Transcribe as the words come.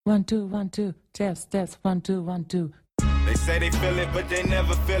1 2 1 2 test 1 2 1 2. They say they feel it, but they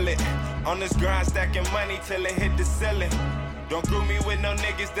never feel it. On this grind, stacking money till it hit the ceiling. Don't group me with no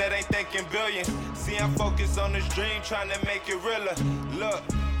niggas that ain't thinking billion. See, I'm focused on this dream, trying to make it realer. Look,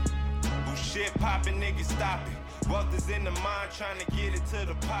 who shit poppin', niggas stopping. Wealth is in the mind, trying to get it to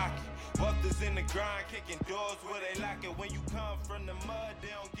the pocket. Wealth is in the grind, kicking doors where they lock it. When you come from the mud, they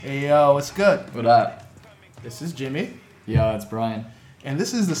don't get Hey yo, what's good? What up? This is Jimmy, Yo, it's Brian. and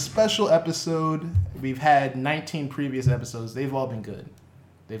this is the special episode. We've had 19 previous episodes. They've all been good.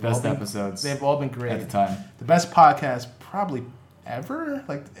 They've Best all been, episodes They've all been great. at the time. The best podcast probably ever.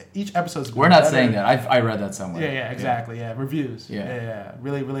 Like each episode's. We're not better. saying that. I read that somewhere. Yeah, exactly. Yeah, reviews. Yeah. Yeah.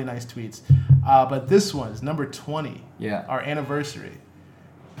 Really, really nice tweets. But this one's number 20. Yeah. Our anniversary.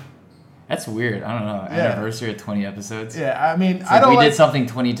 That's weird. I don't know. Yeah. Anniversary of 20 episodes. Yeah, I mean, It's I like don't we like. did something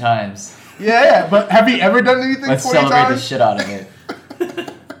 20 times. Yeah, but have you ever done anything Let's 20 celebrate times? the shit out of it.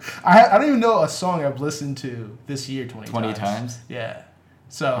 I don't even know a song I've listened to this year 20 times? Yeah.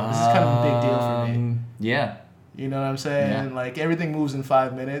 So this is kind of a big deal for me. Yeah. You know what I'm saying? Yeah. Like everything moves in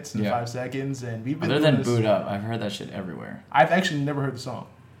 5 minutes and Yeah. 5 seconds, and we've been Other doing than this. Boot Up, I've heard that shit everywhere. I've actually never heard the song.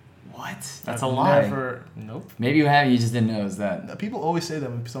 What? That's I've a lie. Nope. Maybe you have, you just didn't know. Is that? People always say that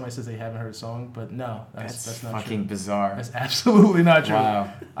when somebody says they haven't heard a song, but no, that's not fucking true. bizarre. That's absolutely not true.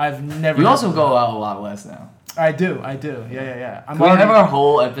 Wow. I've never. You heard also the go song. out a lot less now. I do. Yeah. I'm Can we learning- have our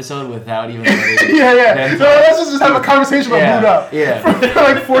whole episode without even? Yeah. Then- No, let's just have a conversation about Boot Up. Yeah. For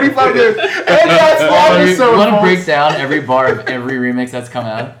like 45 minutes. And that's the You episode. want to folks. break down every bar of every remix that's come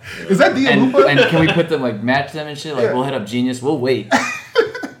out? Is that Dia And Lupa? can we put them, like, match them and shit? Like, Yeah. we'll hit up Genius. We'll wait.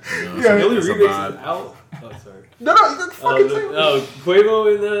 Yeah. The only It's a remix vibe. is out. Oh, sorry. No, fucking say it.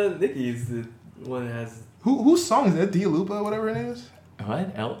 Quavo and Nicki's the one that has. Whose song is that? Dia Lupa, whatever her name is?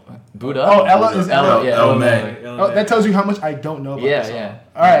 What? Boot Up? Oh, Ella is Ella. Yeah, Ella Ella May. May. Oh, that tells you how much I don't know about Yeah, the song. yeah.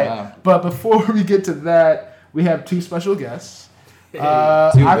 All right, Wow. but before we get to that, we have two special guests. Too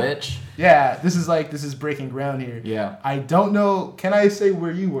I- rich. Yeah, this is breaking ground here. Yeah. I don't know. Can I say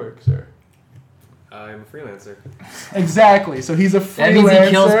where you work, sir? I'm a freelancer. Exactly. So he's a freelancer. That means he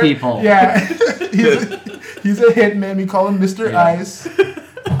kills people. Yeah, he's a hitman. We call him Mr. Yeah. Ice.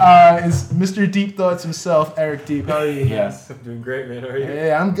 Is Mr. Deep Thoughts himself, Eric Deep. How are you? Yes. I'm doing great, man. How are you?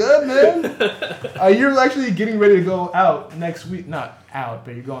 Hey, I'm good, man. You're actually getting ready to go out next week. Not out,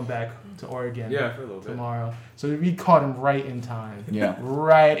 but you're going back to Oregon. Yeah, for a little bit. Tomorrow. So we caught him right in time. Yeah.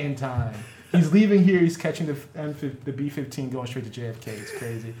 Right in time. He's leaving here. He's catching the B-15 going straight to JFK. It's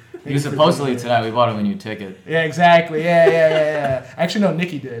crazy. He was supposed to leave tonight. We bought him a new ticket. Yeah, exactly. Yeah. Actually, no,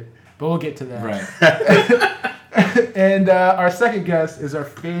 Nikki did. But we'll get to that. Right. And our second guest is our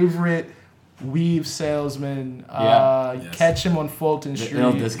favorite weave salesman. Yes. Catch him on Fulton The Street.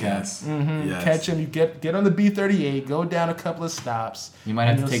 ill discounts. Mhm. Yes. Catch him. You get on the B38. Go down a couple of stops. You might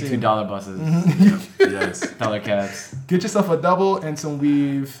have to and take you'll see $2 buses. Yes. Dollar cabs. Get yourself a double and some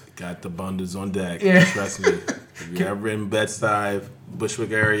weave. Got the bundles on deck. Yeah. Trust me. If you're ever in Bed-Stuy,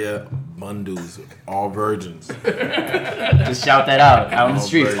 Bushwick area, bundles, all virgins. Just shout that out in the All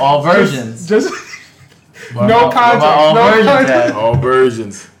streets. versions. All versions. Just What no about- what context. about all No versions context. at? All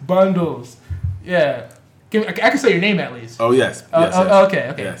versions. Bundles. Yeah. I can say your name at least. Oh, yes. Oh, Yes, oh, yes.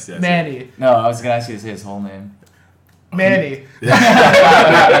 Okay. Yes, yes, Manny. No, I was gonna ask you to say his whole name. Manny.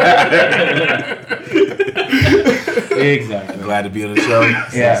 Exactly. Glad to be on the show.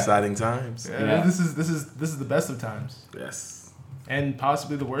 It's Yeah. exciting times. Yeah. This is the best of times. Yes. And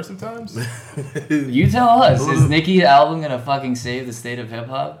possibly the worst of times. You tell us. Is Nicki's album gonna fucking save the state of hip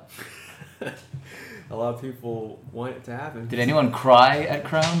hop? A lot of people want it to happen. Did anyone cry at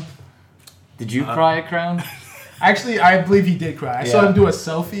Crown? Did you cry at Crown? Actually, I believe he did cry. I saw Yeah. him do a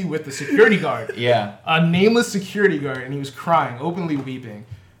selfie with the security guard. Yeah. A nameless security guard, and he was crying, openly weeping.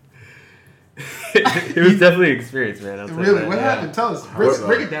 It was definitely an experience, man. I'll tell you Really? that. What Yeah. happened? Tell us. Where-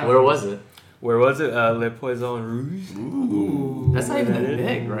 Break it down. Where was it? Where was it? Le Poison Rouge. Ooh. That's not even that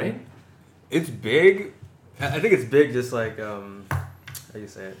big, right? It's big. I think it's big, just like how do you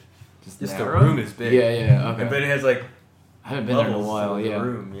say it? Just the narrow? room is big. Yeah, yeah, okay. But it has like I haven't been there in a levels while, to the yeah.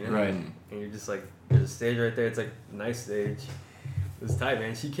 room, you know? Right. And you're just like, there's a stage right there. It's like a nice stage. It was tight,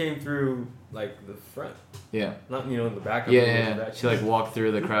 man. She came through like the front, Yeah. not in the back. Yeah, the yeah. back. She like walked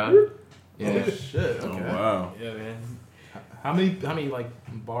through the crowd. Yeah. Shit. Oh, Okay. wow. Yeah, man. How many like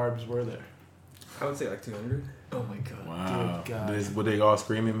barbs were there? I would say like 200. Oh my god. Wow. Dear God. Were they all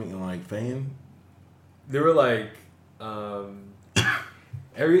screaming and like fan? They were like,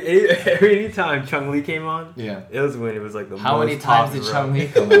 Every time Chung Lee came on, Yeah. it was when it was like the How most many times did popular. Chung Lee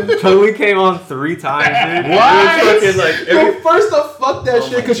come on? Chung Lee came on 3 times, dude. What? It was fucking like Yo, first off, fuck that Oh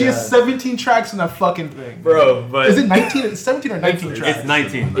shit my because she has God. 17 tracks in that fucking thing. bro, but Is it 19? 17 or 19 tracks? it's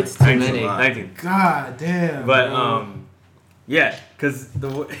 19. It's too 19, many. 19. God damn. But bro. yeah, because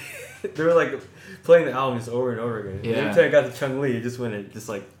they were like playing the album just over and over again. And Yeah. every time I got to Chung Lee, it just went just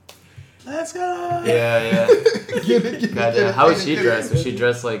like. Let's go. Yeah. Get it, Goddamn. How was get she it, dressed? get Was it. she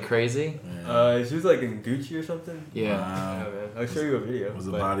dressed like crazy? She was like in Gucci or something. Yeah. Yeah, man. I'll show you a video. Was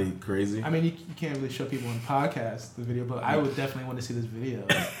the but- body crazy? I mean, you can't really show people on podcasts the video, but I would definitely want to see this video.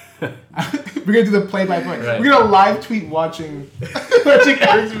 We're gonna do the play-by-play. Right. We're gonna live tweet watching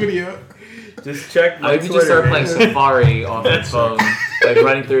Eric's video. Just check my I hope you Twitter, just start man. playing Safari on your phone, like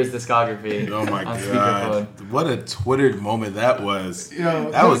running through his discography. Oh my on god! What a twittered moment that was. You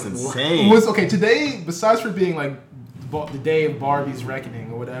know, That was it insane. was okay today. Besides for being like the day of Barbie's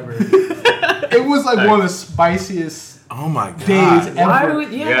reckoning or whatever, it was like one of the spiciest Oh my days god! Why ever.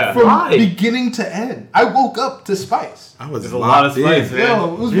 would Yeah. From why? beginning to end, I woke up to spice. I was There's a lot of locked in. spice, man.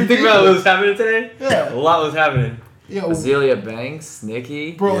 Yo, it was you think about what was ridiculous. happening today? Yeah. A lot was happening. Yo, Azealia Banks,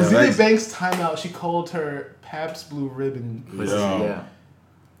 Nicki. bro, Yeah, Azealia that's- Banks' timeout. She called her Pabst Blue Ribbon. Was Yo. yeah.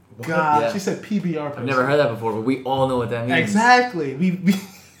 God, Yeah. she said PBR. I've Person. never heard that before, but we all know what that means. Exactly. We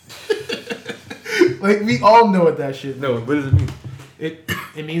like we all know what that shit. No, what does it mean?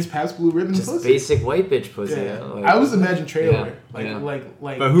 It means Pabst Blue Ribbon Just pussy. basic white bitch pussy. Yeah. Like, I was imagining trailer. Yeah, Like yeah.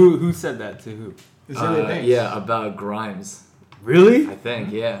 like But who said that to who? Azealia Banks. yeah, about Grimes. Really? I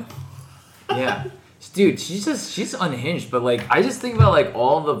think, yeah. Yeah. Dude, she's unhinged, but like I just think about like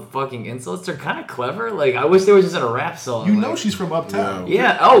all the fucking insults. They're kind of clever. Like I wish they were just in a rap song. You like, know she's from Uptown.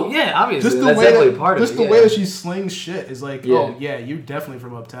 Yeah. Oh yeah. Obviously, Just the that's way definitely that, part of just it. the yeah. way that she slings shit is like, Yeah. oh yeah, you're definitely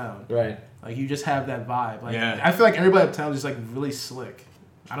from Uptown. Right. Like you just have that vibe. Like Yeah. I feel like everybody Uptown is just like really slick.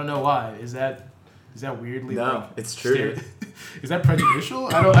 I don't know why. Is that weirdly? No, like, it's true. Is that prejudicial?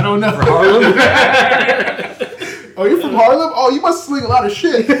 I don't know. For Harlem. Oh, you're from Harlem? Oh, you must sling a lot of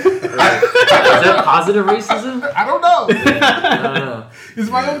shit. Right. Is that positive racism? I don't know. I don't know. It's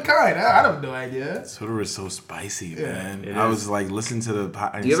my own kind. I have no idea. Twitter is so spicy, Yeah, man. it I is. was like listening to the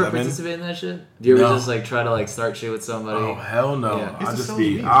Do you ever 97. participate in that shit? Do you ever No. just like try to like start shit with somebody? Oh hell no! Yeah. It's I'll a just solo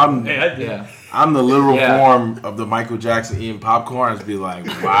be. beat. I'm Hey, I did. Yeah. I'm the literal Yeah. form of the Michael Jackson eating popcorn. I'll just be like,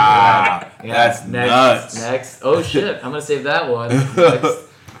 wow, Yeah. that's nuts. Next. Oh shit! I'm gonna save that one. Next.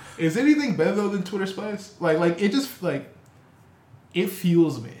 Is anything better though than Twitter Spice? Like it just like it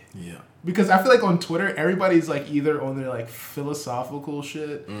fuels me. Yeah. Because I feel like on Twitter, everybody's like either on their like philosophical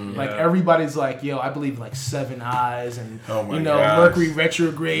shit. Like Yeah. everybody's like, yo, I believe like 7 eyes and Oh my you know gosh. Mercury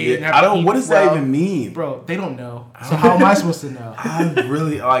retrograde. and Yeah, I don't. What does that well, even mean? Bro, they don't know. So how am I supposed to know? I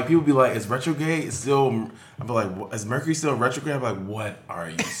really like people be like, is retrograde it's still? I'd be like, is Mercury still in retrograde? I'm like, what are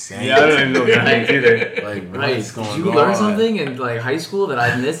you saying? Yeah, I don't even know what that means either. Like, Right. what's going Did you on? learn something in like high school that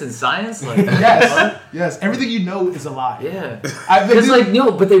I missed in science? Like Yes, yes. Everything you know is a lie. Yeah. I've Because like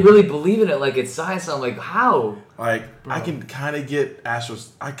no, but they really believe in it. Like it's science. I'm like, how? Like, I Bro. can kind of get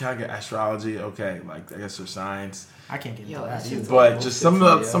astrology. Okay, like I guess there's science, I can't get into Yo, that. that's either. just but bullshit just some of for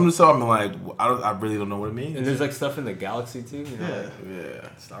the you. some of the stuff I'm like, I really don't know what it means. And there's like stuff in the galaxy too, you know, Yeah. like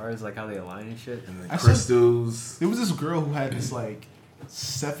Yeah, stars, like how they align and shit. and the I said- crystals. There was this girl who had this like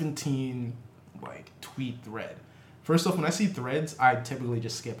 17 like tweet thread. First off, when I see threads, I typically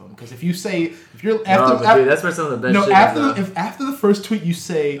just skip them because if you're No, after, but dude, that's where some of the best no shit after is. if after the first tweet you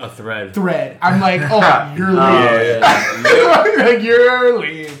say A thread. thread, I'm like, oh, you're Oh, lame. yeah. Like you're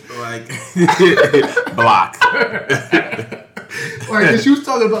lame. Like block. Like and she was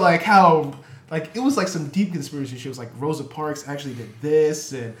talking about like how like it was like some deep conspiracy. She was like Rosa Parks actually did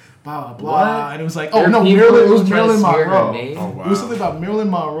this and blah blah blah, What? and it was like, There oh are no, people Marilyn. It who was try to Marilyn smear her Monroe. name? Oh wow. It was something about Marilyn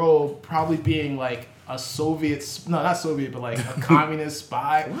Monroe probably being like a Soviet, no, not Soviet, but like a communist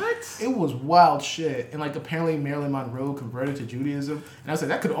spy. What? It was wild shit. And like apparently Marilyn Monroe converted to Judaism. And I was like,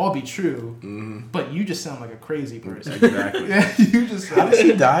 that could all be true, but you just sound like a crazy person. Exactly. Yeah, you just How sound did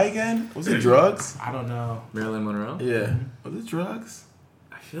she die again? Was it drugs? I don't know. Marilyn Monroe. Yeah. Was it drugs?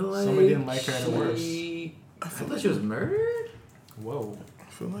 I feel like Somebody didn't like her and it worse. I thought she was murdered. Whoa. I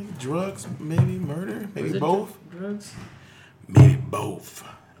feel like drugs, maybe murder, maybe Was it both. Drugs. Maybe both.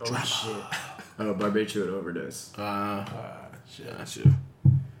 Oh shit. Oh, barbiturate overdose. Shit. Gotcha.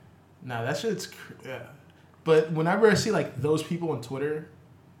 Nah, that shit's yeah. But whenever I see like those people on Twitter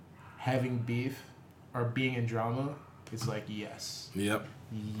having beef or being in drama, it's like yes. Yep.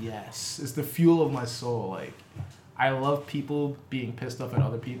 Yes. It's the fuel of my soul. Like I love people being pissed off at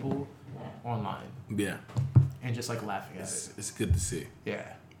other people online Yeah. and just like laughing at it. It's good to see.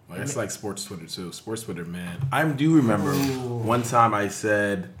 Yeah. Like, it's like sports Twitter too. Sports Twitter, man. I do remember one time I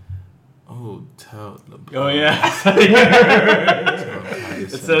said, "Oh, tell the Oh yeah. It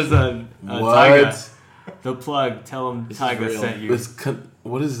says what? Tyga. The plug. Tell him This is Tyga real. sent you.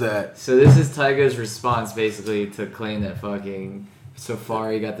 What is that? So this is Tyga's response basically to claim that fucking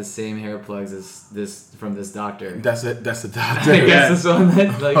Safari got the same hair plugs as this from this doctor. That's it. That's the I doctor. guess this one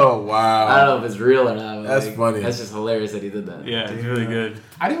that like Oh wow. I don't know if it's real or not. But That's like, funny. That's just hilarious that he did that. Yeah, it's really good.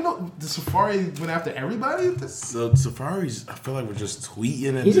 I didn't know the Safari went after everybody. So Safari's, I feel like we're just tweeting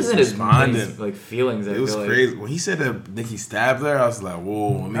and He's just in his responding. like feelings. I It was feel crazy when he said that Nikki stabbed her. I was like,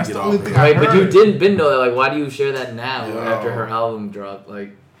 "Whoa, let me That's get the off only here." thing Like, I right, but you heard. didn't know that. Like, why do you share that now Yo. after her album dropped?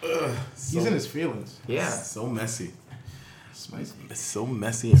 Like, He's in his feelings. yeah. It's so messy. Spicy. It's so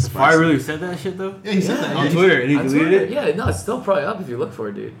messy and spicy. Fire really said that shit though? Yeah, he said Yeah. that. On Yeah, Twitter, and he On deleted Twitter. it? Yeah, no, it's still probably up if you look for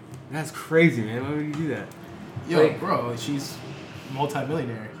it, dude. That's crazy, man. Why would you do that? Yo, Like- bro, she's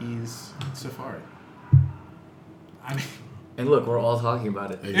multi-millionaire. He's Safari. I mean, And look, we're all talking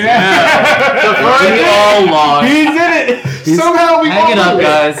about it. Hey, We all lost. he did it. Somehow we Hang it all up, did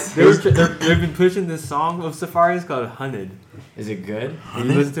guys. They've been pushing this song of Safari's called Hunted. Is it good? Have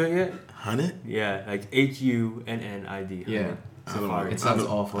you listened to it yet? Hunnit? Yeah, like HUNNID. Yeah. I don't Safari. know. It sounds I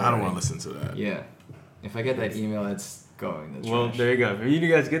don't- awful I don't already. want to listen to that. Yeah. If I get that email, it's going. Well, Trash. there you go. If you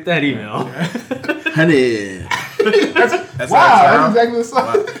guys get that email. Hunnit. That's Wow, how it that's exactly the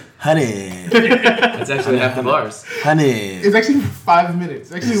song. sounds. Hunnit. That's actually half the bars. Hunnit. It's actually 5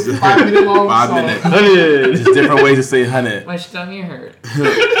 minutes. It's actually a 5-minute long 5 song. minutes. Hunted! There's different ways to say Hunnit. My stomach hurt.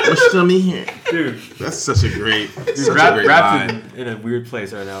 What's to me here? Dude, That's such a great, such a rap, great rap's line. in a weird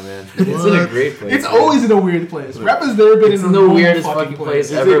place right now, man. It's in a great place. It's always in a weird place. Rap has never been It's in in a the normal weirdest fucking place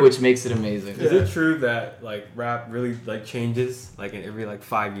Is ever, it- which makes it amazing. Is it true that like rap really like changes like in every like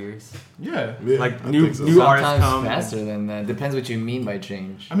 5 years? Yeah. Yeah, Like, I new- think so. new artists Sometimes come- faster than that. Depends what you mean by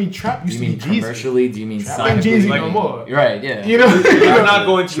change. I mean, trap Do used you to mean be Jeezy. commercially? Do you mean Trap sonically? ain't Jeezy Like- no more. You're right, yeah. You know? You're not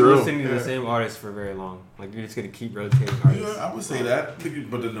going to True. listen to the same artist for very long. Like you're just gonna keep rotating artists. Yeah, I would say that.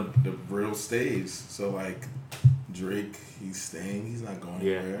 But then the real stays. So like Drake, he's staying. He's not going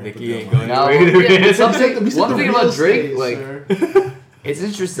Yeah, anywhere. Nicki But then, ain't like, going Now, anywhere. yeah, We something, said one the thing real about Drake, stays, like, sir. it's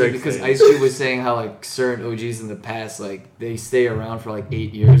interesting Drake because stays. Ice Cube was saying how like certain OGs in the past, like they stay around for like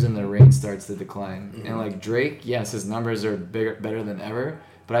 8 years and their reign starts to decline. And like Drake, yes, his numbers are better than ever,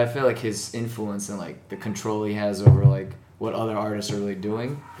 but I feel like his influence and like the control he has over like what other artists are really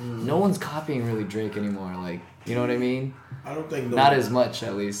doing, no one's copying really Drake anymore. Like, you know what I mean? I don't think Not as much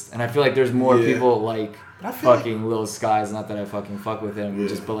at least. And I feel like there's more Yeah. people like But I feel fucking Lil Skies. Not that I fucking fuck with him, Yeah.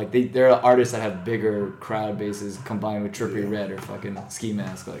 just but like there are artists that have bigger crowd bases combined with Trippie Redd or fucking Ski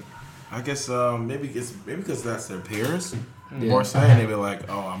Mask. Like, I guess maybe because that's their peers. Yeah. More saying they be like,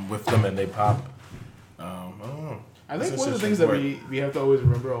 oh, I'm with them and they pop. I don't know. I think It's one of the just things that support. we have to always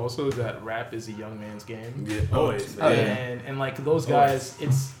remember also is that rap is a young man's game. Yeah, Always. Oh, yeah. And like those guys,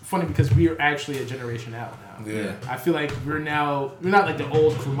 it's funny because we are actually a generation out now. Yeah. I feel like we're not like the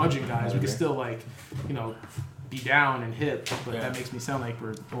old curmudgeon guys. We can still like, be down and hip, but Yeah. that makes me sound like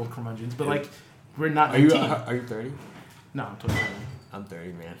we're old curmudgeons. But like, we're not Are you 19. are you 30? No, I'm 27. I'm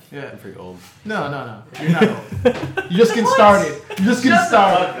 30, man. Yeah. I'm pretty old. No. You're not old. You're just getting started. You're just getting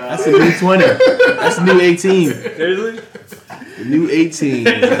started. That's a new 20. That's a new 18. Seriously? The new 18,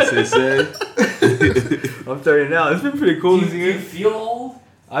 as they say. I'm 30 now. It's been pretty cool this year. feel old?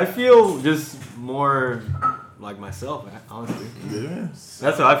 I feel just more like myself, honestly. Yeah.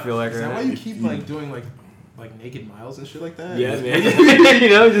 That's how I feel like Is right that now. why you keep like doing like naked miles and shit like that? Yeah, man.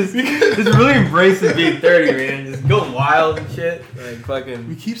 just really embracing being 30, man. Just go wild and shit. Like We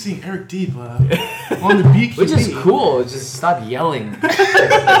fucking. keep seeing Eric Deep on the beat. Which is cool. Just stop yelling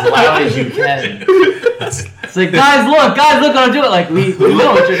as loud as you can. It's like, guys, look what I'm doing. Like, we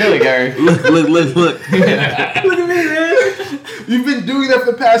know what you're doing, Eric. Look. Look at me, man. You've been doing that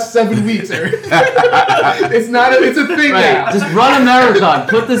for the past 7 weeks, Eric. It's a thing now. Right. Just run a marathon.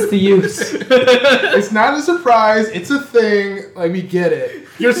 Put this to use. It's not a surprise. It's a thing. Like, we get it.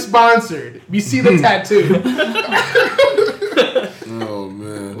 You're sponsored. We see the tattoo. Oh,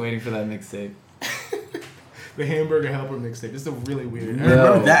 man. Waiting for that mixtape. The Hamburger Helper mixtape. This is a really weird. Yeah.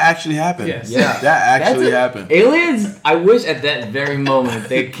 Remember, that actually happened. Yes. Yeah. That actually That's happened. Aliens, I wish at that very moment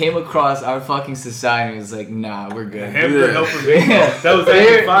they came across our fucking society and was like, nah, we're good. Hamburger Yeah. helper, man. Yeah. That was actually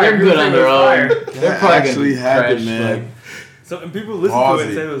They're fire. good on their own. Fire. They're probably actually gonna happened, crash, man. like, So and people listened to it Pause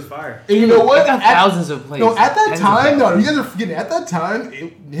and it. said it was fire. And you know what? They got thousands of plays. No, at that Tens of time, no, thousands. you guys are forgetting. At that time,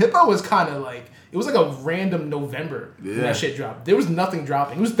 hip hop was kind of like It was like a random November when Yeah. that shit dropped. There was nothing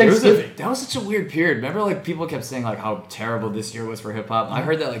dropping. It was There was Thanksgiving. that was such a weird period. Remember, like people kept saying like how terrible this year was for hip hop. I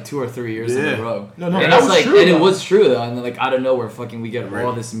heard that like 2 or 3 years in Yeah. a row. No, and that it's was like, true, and it though. was true though. And then like out of nowhere, fucking we get Right.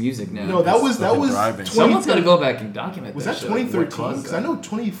 all this music now. No, that was fucking thriving. Someone's got to go back and document. Was that that shit, like, what 2013? caused Because I that. know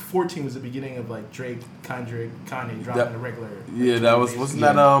 2014 was the beginning of like Drake, Kanye dropping That- a regular. Yeah, that was. basis. Wasn't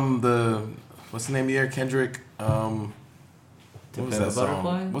that the what's the name of the year? Kendrick. What was Pimp a that song?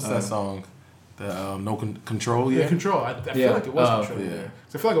 Butterfly? What's that song? The No Control. Yeah, Yeah. Control. I Yeah. feel like it was Oh, Control. yeah. Yeah.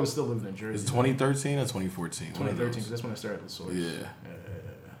 'Cause I feel like I was still living in Jersey. Is it 2013 or 2014? 2013, because that's when I started with Source. Yeah.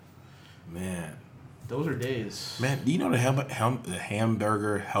 Man. Those are days. Man, do you know the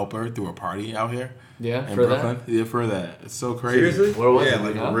hamburger helper threw a party out here Yeah, in for Brooklyn? that. Yeah, for that. It's so crazy. Seriously? Where was Yeah, it?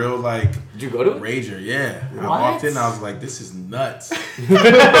 like you a know? real like Did you go to it? rager. Yeah, I What? walked in, and I was like, "This is nuts."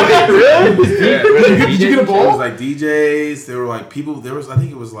 Really? Did you get a There bowl? was like DJs. There were like people. There was, I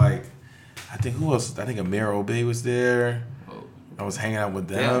think it was like, I think who else? I think Amir Obey was there. I was hanging out with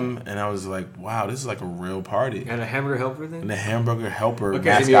them, and I was like, "Wow, this is like a real party." And a hamburger helper thing? And the hamburger helper Okay,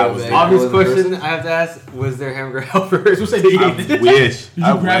 mascot was Amir there. Obey. Obvious Was it question person? I have to ask: was there hamburger helpers? I wish. Did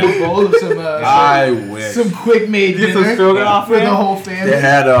you grab a bowl of some I wish. some quick made Get some dinner stroganoff, for the man? whole family? They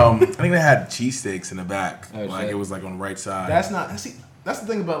had I think they had cheesesteaks in the back. Oh, Like shit. it was like on the right side. That's not. See, that's the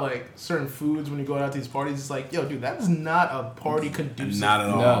thing about like certain foods when you go out to these parties. It's like, yo, dude, that is not a party conducive. not at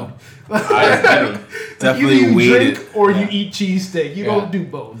all. No. I definitely Either you waited. drink or you eat cheesesteak. You Yeah. don't do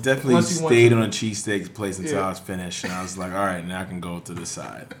both. Definitely Unless you want stayed to. on a cheesesteak place until Yeah. I was finished, and I was like, all right, now I can go to the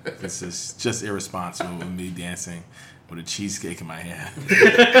side. It's just irresponsible with me dancing with a cheesecake in my hand.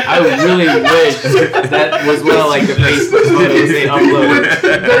 I really wish that was one of like the Facebook photos they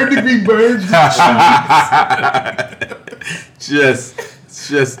uploaded. Third degree burns.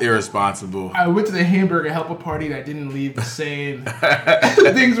 just irresponsible. I went to the hamburger helper party that didn't leave the same.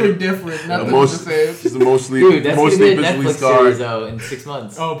 Things were different. Nothing was the same. Just emotionally, Dude, that's gonna emotionally, be a visually Netflix series scarred. though in 6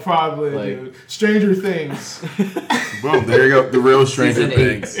 months. Oh, probably, Like- dude. Stranger Things. Boom, there you go. The real Stranger Season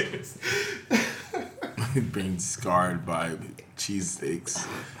 8. Things. Being scarred by cheesesteaks.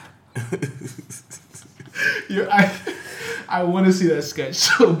 I want to see that sketch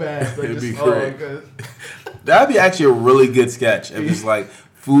so bad. Like, It'd be just, great. God. That'd be actually a really good sketch. If it's like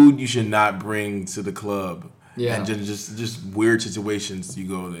food you should not bring to the club. Yeah. And just weird situations you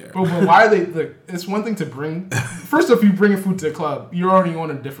go there. But why are they? Look, it's one thing to bring. First off, you bring food to the club, you're already on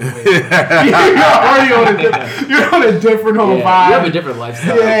a different way. You're on a different whole Yeah, vibe. you have a different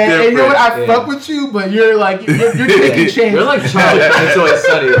lifestyle. Yeah, and you know what? I Yeah. fuck with you, but you're like you're taking chances. You're like Charlie from It's Always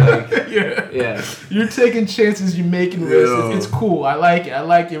Sunny. Like, yeah. yeah. You're taking chances. You're making risks. Yeah. It's cool. I like it. I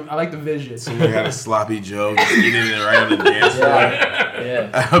like it. I like the vision. Someone got a sloppy Joe, just eating it right on the dance floor. Yeah.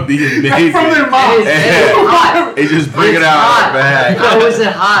 That would be amazing. From their mom. It's hot. They just bring it It's out hot. of the bag. How is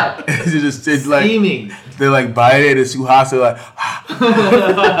it hot? It's like Steaming. they like bite it. It's too hot. So they're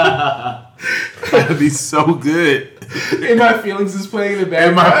like, that'd be so good. In My Feelings is playing in the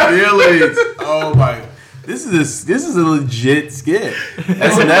In my background. feelings. Oh my. This is a legit skit.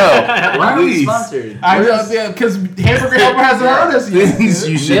 SNL. Why are we Please. sponsored? I know, yeah, because Hamburger Helper hasn't heard us yet. Things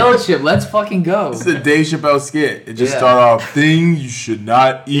you should. MailChimp, let's fucking go. It's a Dave Chappelle skit. It just Yeah. start off things you should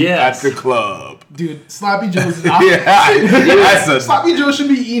not eat Yes. at the club. Dude, Sloppy Joe's Yeah, that's a Sloppy Joe should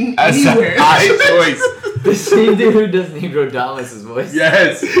be eaten that's anywhere. a high choice. The same dude who does Negro Damas' voice.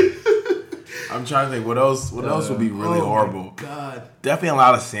 Yes. I'm trying to think what else would be really Oh my horrible. God. Definitely a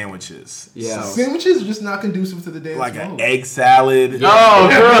lot of sandwiches. Yeah. So, Sandwiches are just not conducive to the dance like an mode. egg salad. Oh,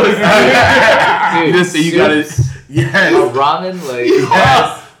 gross. You just you gotta soups, yes. ramen, like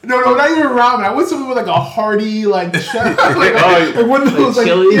No, not even ramen. I want something with like a hearty, like chef, like one of those like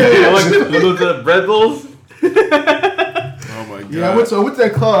chili? yeah. Like those bread bowls? Oh my god. Yeah, I went to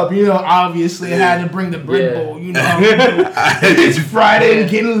that club. You know, obviously I had to bring the bread Yeah. bowl. You know, it's Friday and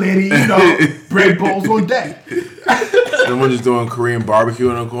getting litty. You know, bread bowls on deck. Someone just doing Korean barbecue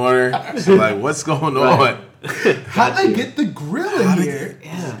in the corner. So like, what's going on? How'd they get the grill in here?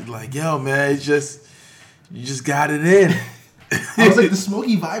 Like, yo, man, you just got it in. I was like, the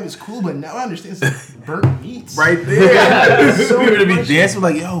smoky vibe is cool, but now I understand it's like burnt meats. Right there. So People to be much- dancing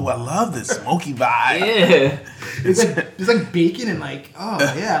like, yo, I love this smoky vibe. yeah. It's like bacon and like, oh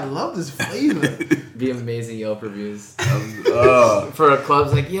yeah, I love this flavor. Be amazing Yelp reviews. Uh, For a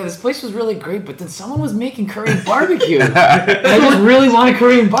club's like, yeah, this place was really great, but then someone was making Korean barbecue. I just really want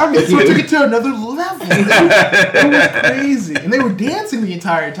Korean So I took barbecue. it to another level. It was crazy, and they were dancing the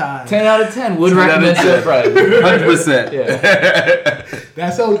entire time. 10 out of 10 would 10 out of recommend 10. stir fry. 100%. Yeah.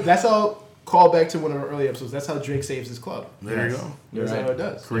 That's how. Call back to one of our early episodes. That's how Drake saves his club. There you go. You're That's right. how it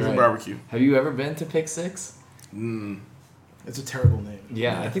does. Korean Right. barbecue. Have you ever been to Pick Six? It's a terrible name.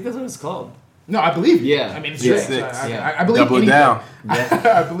 Yeah, I think that's what it's called. No, I believe you. Yeah. I mean, it's Yeah. Drake. So Yeah. I believe Double anything. down.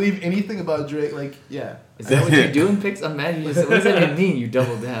 I believe anything about Drake. Like, yeah. Is that what you do in picks? Imagine you just, what does that even mean? You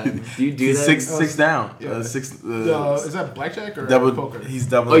double down. Do you do He's that? six down. Yeah. Six. Is that blackjack or double. poker? He's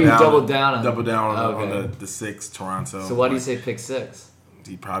double. Oh, you down. doubled down on- Double down on, okay. on the six Toronto. So why do you say pick 6?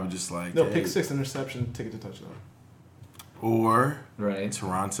 He probably just like No, hey, pick 6, interception, ticket to touchdown. or Right.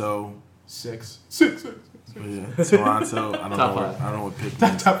 Toronto. 6. Yeah, Toronto. I don't Top know. five. I don't know what pick.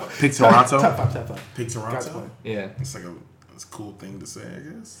 Top Pick Toronto. Top 5. Pick God's Toronto. plan. Yeah. It's like it's a cool thing to say, I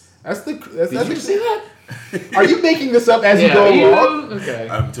guess. That's the. Did you see that? Are you making this up as you Yeah. go you- along? Okay.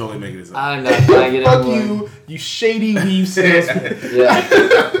 I'm totally making this up. I'm not buying it Fuck anymore. you shady weave salesman.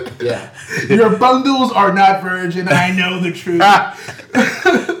 Yeah. Yeah. Your bundles are not virgin. I know the truth.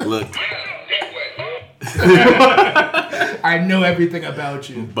 Look, I know everything about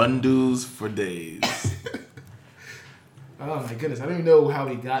you. bundles for days. Oh my goodness, I don't even know how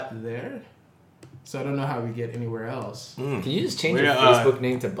we got there. So I don't know how we get anywhere else. Can you just change Where, your Facebook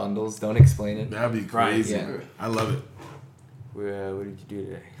name to Bundles? Don't explain it. That'd be Right, crazy. yeah. I love it. What did you do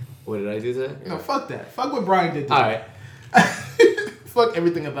today? What did I do today? No, fuck that. Fuck what Brian did. All right. Fuck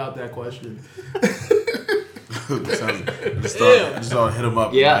everything about that question. Just thought hit him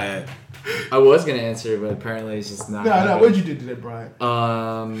up. Yeah. Man. I was gonna answer, but apparently it's just not. No, what'd you do today, Brian?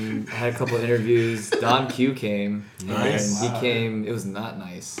 I had a couple of interviews. Don Q came. Nice. And he came. It was not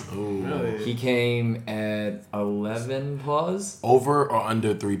nice. Ooh. Really? He came at 11 pause. Over or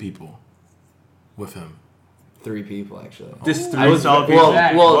under 3 people with him? 3 people actually. Just I three was solid well.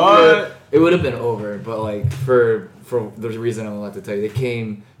 people. Well, What? it would have been over, but like for the reason I'm allowed to tell you, they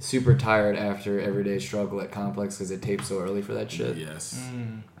came super tired after Everyday Struggle at Complex because it taped so early for that shit. Yes.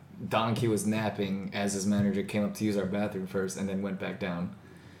 Don Q was napping as his manager came up to use our bathroom first and then went back down.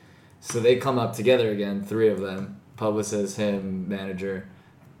 So they come up together again, 3 of them, publicist, him, manager,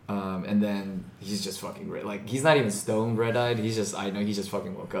 and then he's just fucking red. Like, he's not even stoned red-eyed. He's just, I know he just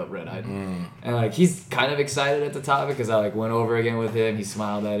fucking woke up red-eyed. And like, he's kind of excited at the topic because I like went over again with him. He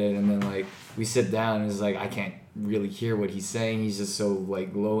smiled at it, and then like we sit down and it's like I can't really hear what he's saying. He's just so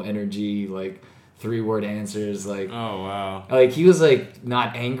like low energy, like 3-word answers, like. Oh wow. Like, he was, like,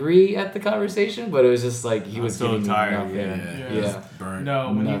 not angry at the conversation, but it was just, like, he was so giving me tired, nothing. Yeah. Yeah. Burnt.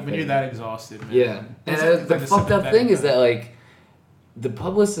 No, when Nothing. you're that exhausted, man. Yeah. And It's like the a fucked up sympathetic thing is guy. that, like, the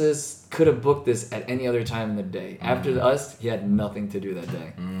publicist could have booked this at any other time in the day. After us, he had nothing to do that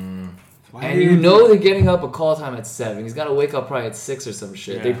day. And you know they're getting up a call time at 7. He's got to wake up probably at 6 or some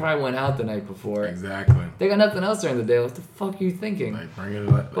shit. Yeah. They probably went out the night before. Exactly. They got nothing else during the day. What the fuck are you thinking? Like, bring it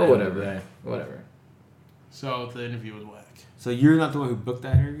up. But whatever. Whatever. So the interview was whack. So you're not the one who booked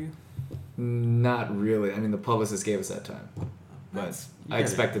that interview? Not really. I mean, the publicist gave us that time. But I gotta-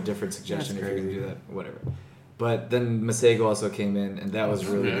 expect a different suggestion if that's you're going to crazy. do that. Whatever. But then Masego also came in, and that was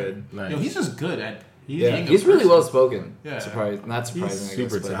really Yeah. good. Nice. Yo, he's just good at. Yeah, being a he's really person. well spoken. Yeah. Not He's surprising. I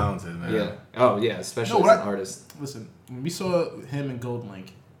super guess, but- talented, man. Yeah. Oh yeah, especially No, as an what I- artist. Listen, when we saw him in Gold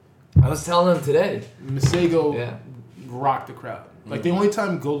Link, I was telling him today. Masego Yeah. rocked the crowd. Like the only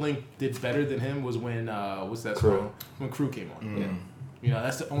time Gold Link did better than him was when what's that Crew. song? When Crew came on. Yeah. You know,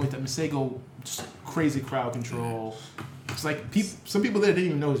 that's the only time Masego just crazy crowd control. It's like some people there didn't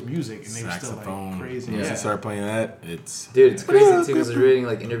even know his music and they were still Saxophone. like crazy. Once Yeah. you start playing that, it's Dude, it's crazy too because I was reading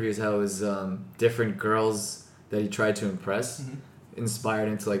like interviews how it was different girls that he tried to impress inspired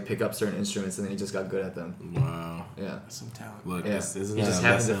him to like pick up certain instruments and then he just got good at them. wow. Yeah. Some talent. Look, Yeah, isn't he that just a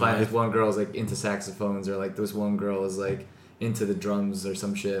happened to lesson find in this one girl's like into saxophones, or like this one girl is like into the drums or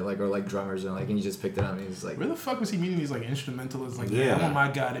some shit, like, or like drummers, and like, and he just picked it up and he was like, Where the fuck was he meeting these like instrumentalists? Like, Yeah. yeah, I want my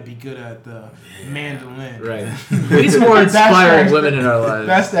guy to be good at the mandolin. right. We need some more That's inspiring that- women in our lives.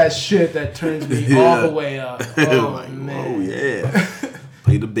 That's that shit that turns me Yeah. all the way up. Oh Like, man. oh yeah.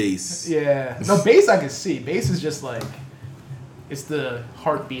 Play the bass. Yeah. No, bass I can see. Bass is just like, it's the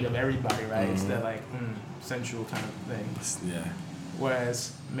heartbeat of everybody, right? It's that like sensual kind of thing. Yeah.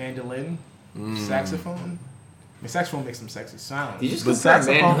 Whereas mandolin, saxophone, I mean, saxophone makes some sexy sounds. Did you just But compare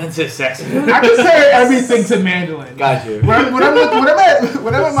saxophone- mandolin to saxophone? I compare everything to mandolin. Got you. When I'm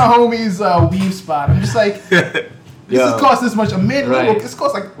at my homie's weave spot, I'm just like, this Yo. has cost this much. A mandolin, Right. this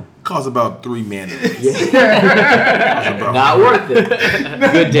costs like Costs about 3 mandolins. Yeah. Not worth it.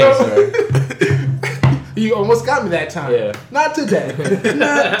 Good day, sir. You almost got me that time. Yeah. Not today.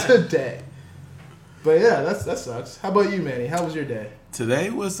 Not today. But yeah, that sucks. How about you, Manny? How was your day? Today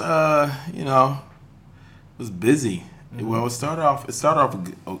was was busy. Well, it started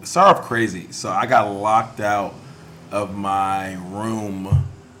off crazy. So I got locked out of my room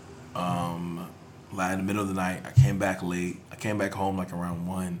in the middle of the night. I came back late. I came back home like around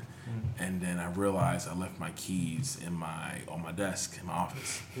 1. and then I realized I left my keys on my desk in my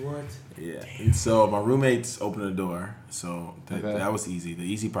office. What? Yeah. And so my roommates opened the door, so Okay. that was easy. The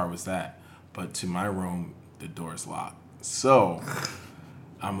easy part was that. But to my room, the door is locked. So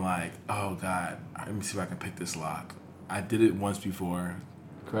I'm like, oh God, let me see if I can pick this lock. I did it once before.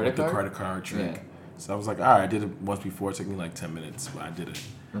 Credit The card? credit card trick. Yeah. So I was like, all right, I did it once before. It took me like 10 minutes, but I did it.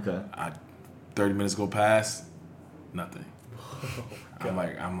 Okay. 30 minutes go past, nothing.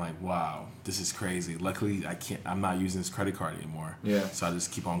 I'm like, wow, this is crazy. Luckily, I'm not using this credit card anymore. Yeah. So I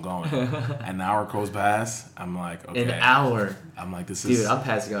just keep on going. An hour goes past. I'm like, okay. An hour. I'm like, this Dude, is. I'm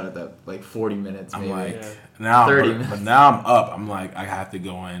passing out at that like 40 minutes. I'm Maybe. like, Yeah. now, 30 but minutes. now I'm up. I'm like, I have to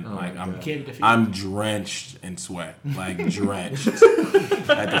go in. Oh like, my I'm, God. Can't defeat. I'm drenched in sweat. Like, drenched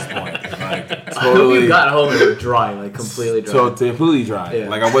at this point. Like, totally. You got home and were dry, like completely dry. So completely dry. Yeah.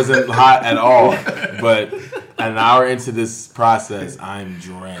 Like I wasn't hot at all. But an hour into this process, I'm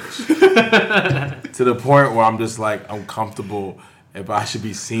drenched to the point where I'm just like uncomfortable if I should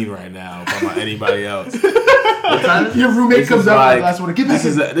be seen right now by anybody else. What time is it? Your roommate This comes is up like like, last one. Get back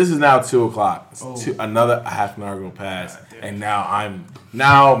this in. is now 2:00. It's Oh. another half an hour go past, God damn. and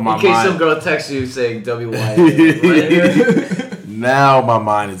now my In case some mind. girl texts you saying WY. Now my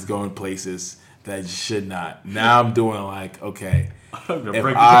mind is going places that it should not. Now I'm doing like, okay,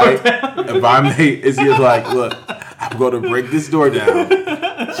 if I make, it's either like, look, I'm going to break this door down,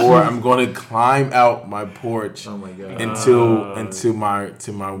 or I'm going to climb out my porch Oh my God. into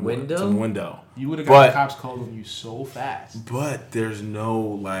my Window? to the window. You would have But- got the cops called on you so fast. But there's no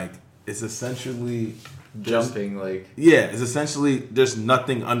like, it's essentially Jumping, like. yeah, it's essentially there's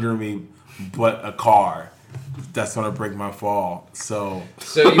nothing under me but a car that's gonna break my fall. So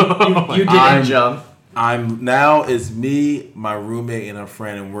So you didn't I'm- jump. I'm now it's me, my roommate, and a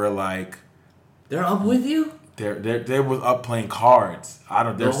friend, and we're like They're up with you? they were up playing cards. I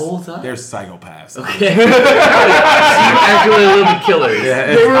don't. They're, whole time? They're psychopaths. Okay. So you actually live with killers.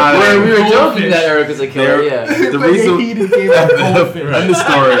 Yeah, They were honestly- playing We were joking Goldfish. that Erica's a killer, They're- yeah. the Like a reason heated game of Goldfish. End of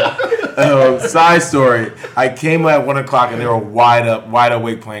story. Side story. I came at 1:00 and they were wide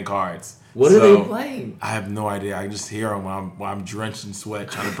awake playing cards. What are they playing? I have no idea. I just hear them when I'm drenched in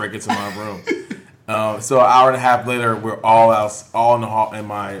sweat trying to break into my room. So an hour and a half later, we're all in the hall in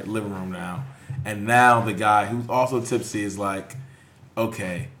my living room now, and now the guy who's also tipsy is like,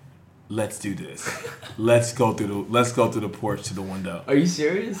 okay, let's do this. Let's go through the porch to the window. Are you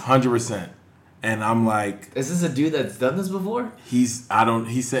serious? 100%. And I'm like, Is this a dude that's done this before? he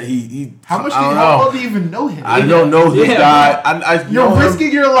said he How much? I don't How well know. do you even know him? I don't know this Yeah. guy. I You're know him.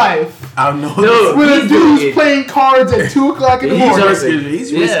 risking your life I know Dude. this. with a He's dude doing who's it. playing cards at 2:00 in the He's morning. risking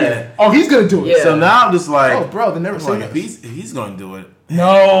He's Yeah. risking it. Oh, he's gonna do it. Yeah. So now I'm just like, Oh, bro, they never I'm say like, this. if he's gonna do it,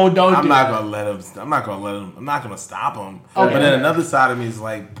 No, don't I'm do not it. gonna let him. I'm not gonna stop him. Okay. But then another side of me is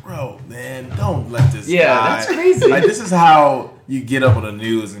like, bro, man, don't let this. Yeah, guy. that's crazy. Like this is how you get up on the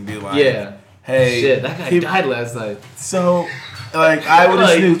news and be like, Yeah. hey, Shit, that guy he- died last night. So, like Eyewitness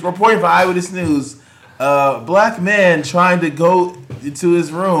Like- News, reporting for Eyewitness News, black man trying to go into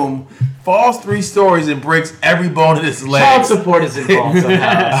his room falls 3 stories and breaks every bone in his Child leg. support is involved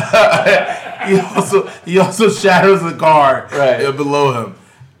somehow. He also shatters the car Right. below him.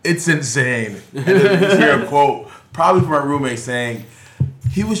 It's insane. And then you hear a quote, probably from our roommate saying,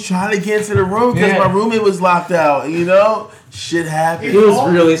 he was trying to get into the room because Yeah. my roommate was locked out. You know, shit happened. He was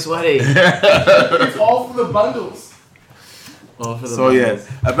really sweaty. It's all for the bundles. Oh, for the So yeah, bundles.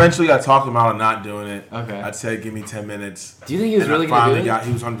 eventually I talked him out of not doing it. Okay. I said, give me 10 minutes. Do you think he was And really I gonna finally do it?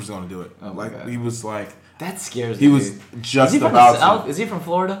 he was 100% gonna do it. Oh my like God. he was like, That scares he me. was dude. just Is he from about the South? to. Is he from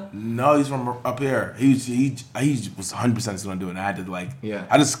Florida? No, he's from up here. He was 100% gonna do it. And I had to like, Yeah.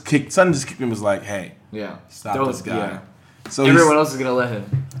 I just kicked. Something just kicked me. And was like, hey, Yeah. stop Don't- this guy. yeah. So Everyone else is gonna let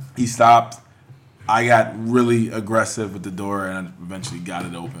him. he stopped. I got really aggressive with the door, and I eventually got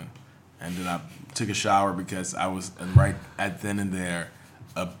it open. And then I took a shower because I was right at then and there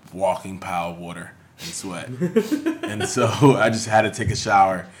a walking pile of water and sweat. And so I just had to take a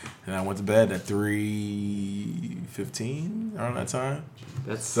shower, and I went to bed at 3:15 around that time.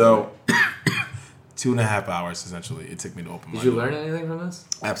 That's So 2.5 hours essentially it took me to open my Did you door. learn anything from this?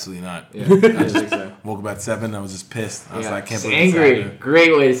 Absolutely not. Yeah, I didn't think so. Woke up at 7. I was just pissed. I was Yeah. like, I can't Just believe this angry. happened.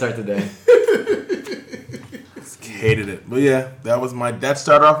 Great way to start the day. Hated it. But yeah, that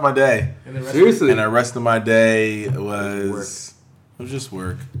started off my day. And the rest Seriously. And the rest of my day was just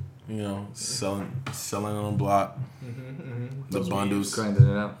work. You know, selling on the block, the bundles. Grinding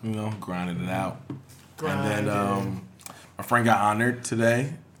it out. You know, grinding it out. Grinding. And then my friend got honored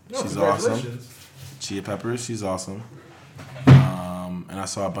today. No, She's awesome. congratulations. Chia Peppers, she's awesome. And I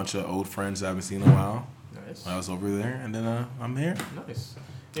saw a bunch of old friends I haven't seen in a while Nice. when I was over there. And then I'm here. Nice.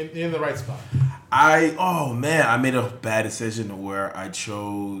 in the right spot. I made a bad decision where I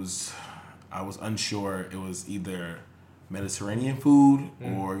was unsure. It was either Mediterranean food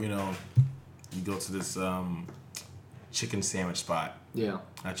or, you go to this chicken sandwich spot. Yeah.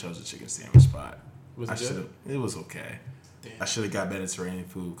 I chose the chicken sandwich spot. Was it good? It was okay. Damn. I should have got Mediterranean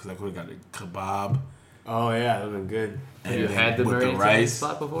food because I could have got the kebab. Oh yeah, that would have been good. Have you then had the with Mediterranean rice.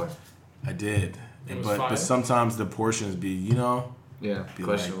 spot before? I did. It was But fire? sometimes the portions be, Yeah. be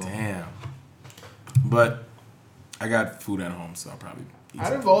Questionable. like, damn. But I got food at home, so I'll probably eat Out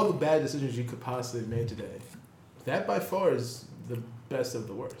some of all the bad decisions you could possibly have made today, that by far is the best of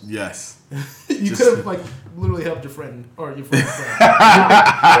the worst. Yes. You Just- could have literally helped your friend or your friend's friend.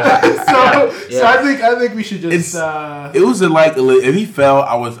 So I think we should just. It was if he fell,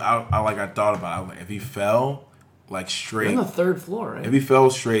 I thought about it. I was like, if he fell You're straight, on the third floor, right? if he fell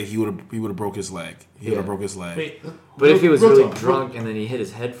straight, he would have broke his leg. He would Yeah. have broke his leg. Wait, But if he was really talk, drunk and then he hit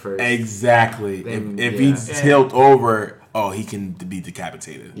his head first. Exactly. Then, if yeah. he tilt over, he can be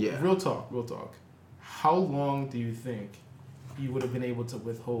decapitated. Yeah. Real talk. How long do you think you would have been able to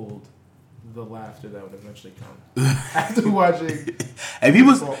withhold the laughter that would eventually come after watching?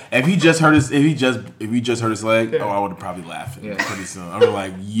 If he just hurt his leg, Yeah. I would have probably laughed Yeah. pretty soon. I was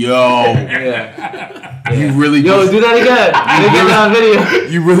like, yo, Yeah. you really Yo, just, do that again. Make it on video.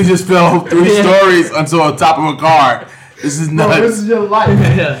 you really just fell 3 stories onto the top of a car. This is Bro, nuts. this is your life.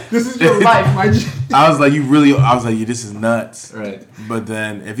 Yeah. This is your life. My G. I was like, this is nuts. Right. But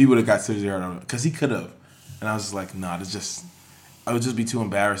then if he would have got seriously hurt, because he could have, and I was just like, nah, I would just be too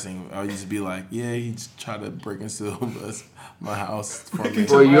embarrassing. I would just be like, yeah, he just tried to break into my house for me.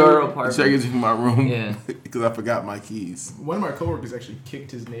 For your Check apartment. into my room Yeah. because I forgot my keys. One of my coworkers actually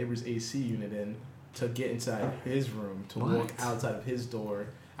kicked his neighbor's AC unit in to get inside his room, to walk What? outside of his door,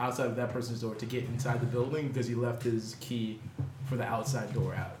 outside of that person's door, to get inside the building because he left his key for the outside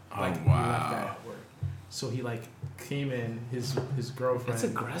door out. Oh, He left wow. that at work. So he came in, his girlfriend. That's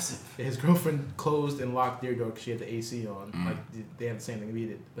aggressive. His girlfriend closed and locked their door because she had the AC on. Mm. They have the same thing we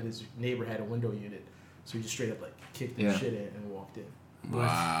did, but his neighbor had a window unit, so he just straight up kicked his Yeah. shit in and walked in.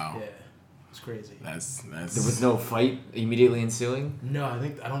 Wow. Yeah, it's crazy. That's There was no fight immediately ensuing. No,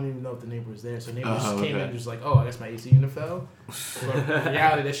 I don't even know if the neighbor was there. So neighbor just Oh, came in okay. and just like, oh, I guess my AC unit fell. But in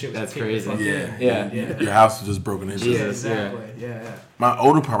reality, that shit was That's kicked the crazy. fuck Yeah. in. Yeah. Your house was just broken into. Yeah, Jesus, yeah. exactly. Yeah. My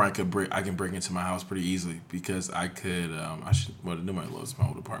older apartment, I can break into my house pretty easily because I could. The new my is my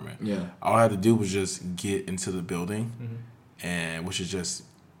old apartment. Yeah. All I had to do was just get into the building, Mm-hmm. and which is just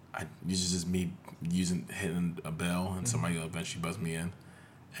me hitting a bell, and somebody will eventually buzz me in,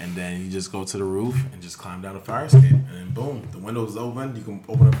 and then you just go to the roof and just climb down the fire escape, and then boom, the window's open. You can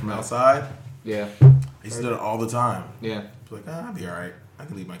open it from outside. Yeah. I used to do it all the time. Yeah. Be like, I'll be all right. I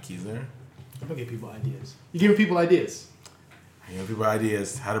can leave my keys there. I'm gonna give people ideas. You giving people ideas. I give people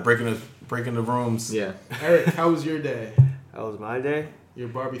ideas how to break into rooms. Yeah. Eric, how was your day? That was my day. Your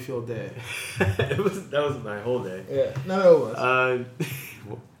Barbie field day. That was my whole day. Yeah. No, it was.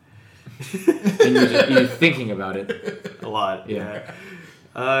 And you're thinking about it. A lot. Yeah. Yeah.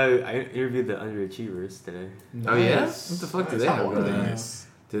 I interviewed the underachievers today. Oh yeah? Nice. What the fuck do Nice. they How have are over they? there? Nice.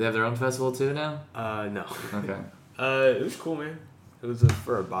 Do they have their own festival too now? No. Okay. It was cool, man. It was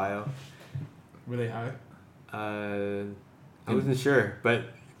for a bio. Were they high? I wasn't sure, but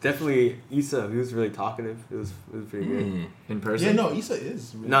definitely Issa. He was really talkative. It was pretty good. Mm. In person? Yeah, no, Issa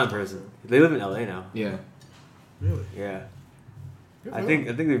is. Really Not in person. They live in LA now. Yeah. Really? Yeah. Good I for think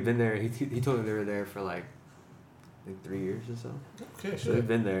them. they've been there. He told me they were there for like 3 years or so. Okay, So they've shit.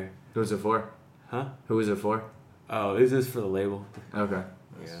 been there. Who was it for? Huh? Who was it for? Oh, it was just for the label. Okay.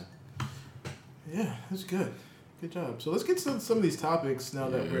 Yeah. Yeah, that's good. Good job. So let's get to some of these topics now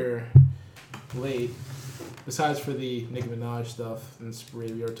that Yeah. we're late. Besides for the Nicki Minaj stuff and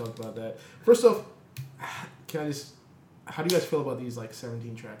Spree, we already talked about that. First off, how do you guys feel about these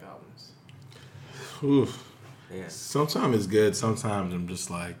 17-track albums? Oof. Yeah. Sometimes it's good. Sometimes I'm just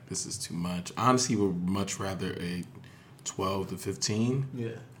like, this is too much. Honestly, would much rather a 12 to 15. Yeah.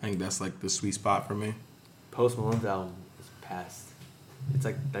 I think that's the sweet spot for me. Post Malone's album is past. It's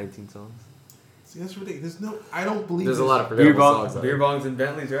like 19 songs. See, that's ridiculous. I don't believe There's a this. lot of Beer, forgettable songs. on beer it. bongs and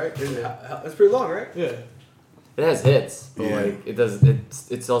Bentleys, right? That's pretty long, right? Yeah. It has hits, but Yeah. it does.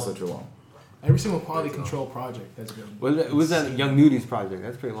 It's also too long. Every single Quality Control project has been. Was that Young Nudies project?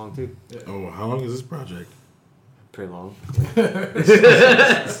 That's pretty long too. Oh, how long is this project? Pretty long.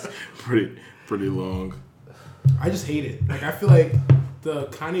 Pretty long. I just hate it. I feel like the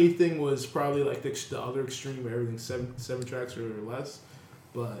Kanye thing was probably the other extreme where everything's seven tracks or less,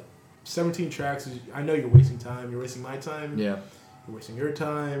 but 17 tracks is. I know you're wasting time. You're wasting my time. Yeah. You're wasting your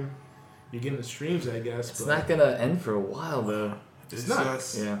time. You're getting the streams, I guess. It's but not gonna end for a while though. It's It not.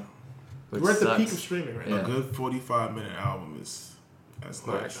 sucks. Yeah. Which We're at the sucks. peak of streaming right A Yeah. now. good 45-minute album is that's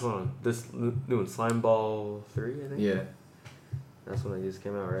Alright, nice. come on. This new one, Slime Ball 3, I think? Yeah. That's when it just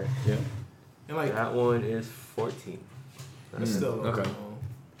came out, right? Yeah. And like, That one is 14. it's still okay.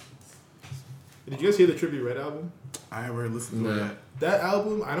 Did you guys hear the Trippie Red album? I haven't really listened to No. it yet. That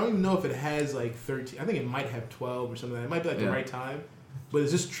album, I don't even know if it has like 13. I think it might have 12 or something. Like that. It might be like the Yeah. right time, but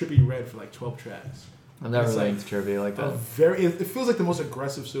it's just Trippie Red for like 12 tracks. I'm never It's really like into trivia like A that. it feels like the most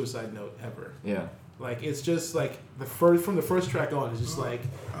aggressive Suicide Note ever. Yeah. Like it's just like from the first track on, it's just like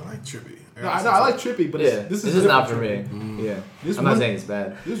I like Trippie. no, I like Trippie, but Yeah. this is is not for different me. Trippie. Yeah. This I'm one, not saying it's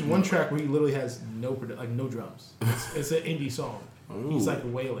bad. There's one track where he literally has no drums. It's an indie song. He's Ooh. like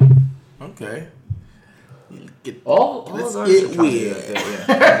wailing. Okay. All Let's those artists get are trying to do weird.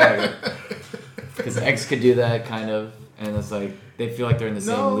 that, yeah. Because X could do that kind of, and it's like they feel like they're in the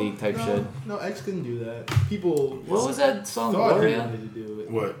same league type shit. No, X couldn't do that. People. What was that song, thought he Gloria? wanted to do it.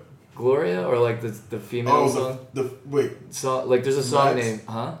 What? Gloria, or like the female Oh, song? the wait. Song like there's a song X? named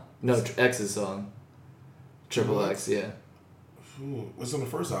No, X's song. Triple X, yeah. Ooh, what's on the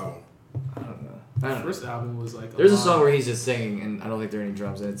first album? I don't know. The first album was like. There's a lot. song where he's just singing, and I don't think there are any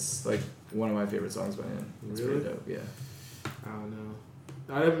drums, and it's like one of my favorite songs by him. It's Really? pretty dope, yeah. I don't know.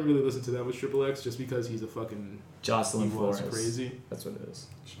 I haven't really listened to that with Triple X just because he's a fucking. Jocelyn He was Flores. crazy. That's what it is.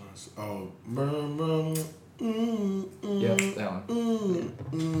 Oh. Yep, that one.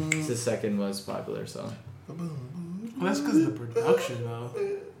 It's the second most popular song. Well, that's because of the production, though.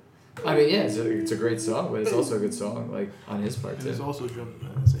 I mean, yeah, it's a great song, but it's also a good song, like on his part And too. there's also a drum.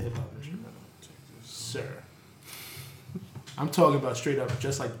 It's a hip hop instrumental. Sir. I'm talking about straight up,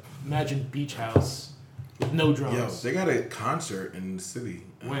 just like imagine Beach House with no Yo, drums. they got a concert in the city.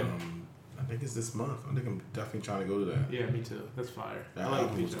 When? I think it's this month. I think I'm definitely trying to go to that. Yeah, me too. That's fire. That I like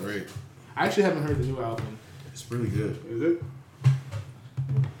album Beach was House. great. I actually haven't heard the new album. It's really good. Is it?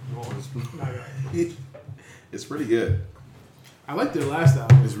 It's pretty good. I like their last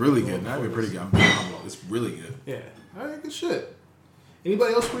album. It's really good. Not even pretty good. I'm being humble. It's really good. Yeah. Alright, good shit.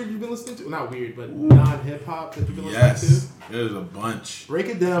 Anybody else weird you've been listening to? Not weird, but non-hip hop that you've been listening Yes, there's a bunch. to? Break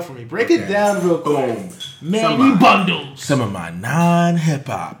it down for me. Break it down real quick. Boom. Manny Bundles. Some of my non-hip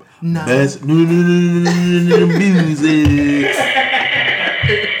hop Non- best music.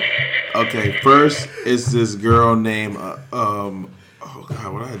 Okay, first is this girl named oh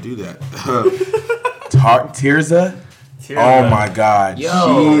god, why did I do that? Tirza. Oh my god,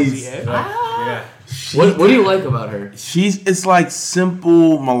 Yo. she's Yeah. What do you like about her? it's like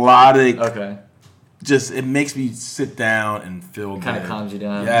simple melodic. Okay. Just it makes me sit down and feel Kind of good. calms you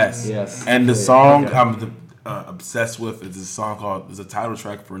down. Yes. Yes. And the Okay. song Okay. I'm obsessed with is a song called. It's a title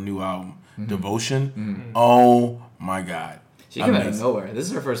track for a new album, Devotion. Oh my god! She came out of Amazing. nowhere. This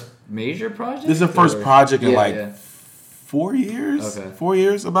is her first major project? This is the first Or- project in Yeah, like yeah. 4 years. Okay. 4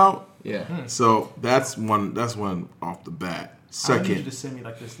 years about. Yeah. So that's one. That's one off the bat. I need you to Second, send me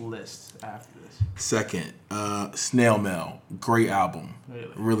like this list after this. Snail Mail. Great album. Really?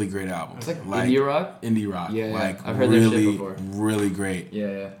 Really great album. It's like indie rock? Indie rock. Yeah, yeah. Like I've heard their shit really, before. really great.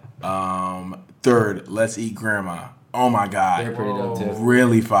 Yeah, yeah. Third, Let's Eat Grandma. Oh my god. They're pretty dope too.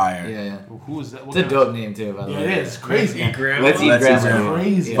 Really fire. Yeah, yeah. Who is that? What It's a kind dope name too, by the Yeah, way. it is. Crazy. Eat grandma. Let's eat Let's Eat grandma. Grandma.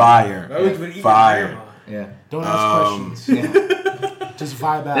 Crazy. Yeah. Fire. Why would you eat Fire. grandma? Yeah. Don't ask questions. Yeah. Just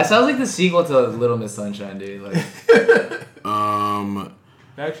vibe out. That sounds like the sequel to Little Miss Sunshine, dude. Like,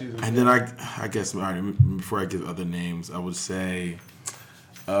 Actually, And then I guess all right, before I give other names, I would say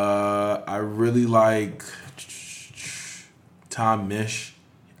I really like Tom Mish.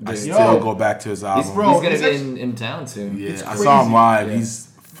 I Dude. still Yo. go back to his he's, album. Bro, he's gonna it's be actually- in town soon. Yeah, It's I saw him crazy. live. Yeah. He's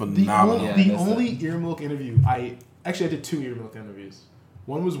the phenomenal. Yeah, only, I the missed only Earmilk interview I did 2 Earmilk interviews.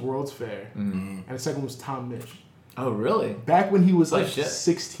 One was World's Fair, and the second was Tom Mish. Oh, really? Back when he was Holy like shit.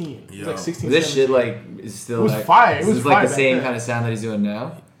 16. He was Yo. like 16. This shit 17. like is still It was like fire. It This was is like fire the back same then. kind of sound that he's doing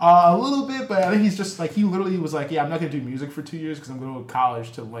now. A little bit, but I think he's just like he literally was like, yeah, I'm not gonna do music for 2 years because I'm going to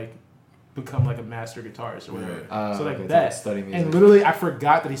college to like become like a master guitarist or whatever. so like okay, that. study music. And literally, I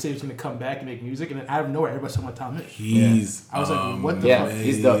forgot that he said he was gonna come back and make music, and then out of nowhere, everybody's talking about Tom Mish. He's I was like, what the Yeah, fuck?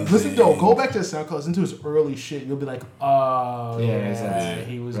 he's dope. Listen, though, go back to the SoundCloud, listen to his early shit. You'll be like, oh, Yeah, yeah, makes sense.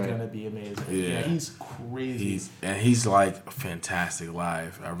 he was Right. gonna be amazing. Yeah. Yeah, he's crazy. He's like fantastic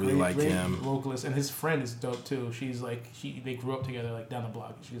live. I really like Great him. vocalist, and his friend is dope too. She's like, they grew up together like down the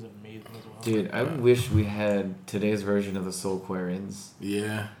block. She's amazing as well. Dude, I wish we had today's version of the Soulquarians.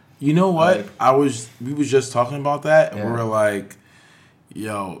 Yeah. You know what? Like- We was just talking about that, and Yeah. we were like,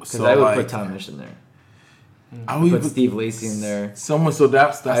 yo, Because so I would like, put Tom Mish in there. I would Put put Steve Lacy in there. someone. So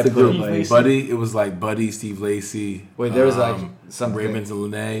that's I'd the put group. Steve Lacy. Buddy, it was like Buddy, Steve Lacy. Wait, there was like something. Ravens and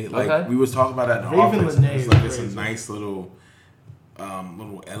Lene. Like Okay. we was talking about that in the Raven office. Lene It's is like it's a crazy. nice little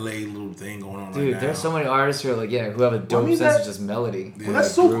little LA little thing going on Dude, right now. there's so many artists who are like, who have a dope sense that- of just melody. Well,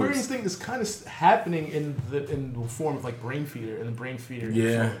 that's so grooves. Korean thing is kind of happening in the form of like Brain Feeder and the Brain Feeder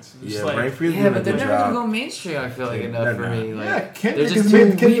Yeah, influence. It's yeah, like, Brain Feeder's Yeah, doing but a they're good never gonna job. go mainstream. I feel like Yeah, enough they're for not. me. Like, yeah, they're Kendrick just is too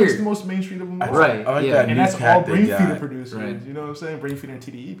Kendrick's weird. the most mainstream of them all. Right. I like Yeah. that And new that's cat all they Brain got. Feeder producers. Right. You know what I'm saying? Brain Feeder and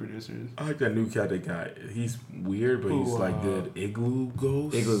TDE producers. I like that new cat they got. He's weird, but he's Ooh, like good. Igloo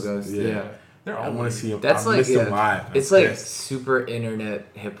Ghost. Igloo Ghost, yeah. They're all I want to see him. That's I like missed him live. I'm it's like pissed. super internet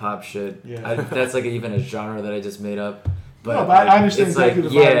hip hop shit. Yeah. That's like even a genre that I just made up. But, No, but I understand it's exactly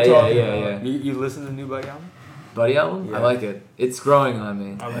like, the vibe you're talking yeah. about. You listen to the new Buddy album? Buddy album, Yeah. I like it. It's growing on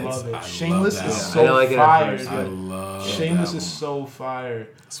me. I Yes, love it. I love Shameless that is album. so I don't like it at fire. first, I dude. love Shameless that is so fire.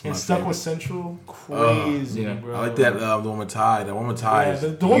 It's my And Stuck favorite. with Central, crazy, Yeah. bro. I like that the one with Ty. That one with Ty. Yeah, is the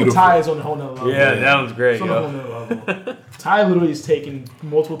one with beautiful. Ty is on a whole nother level. Yeah, that was great, It's on a yo. whole nother level. Ty literally has taken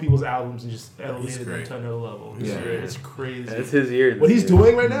multiple people's albums and just elevated them great. to another level. He's Yeah. great. It's crazy. That's his year. What he's this year.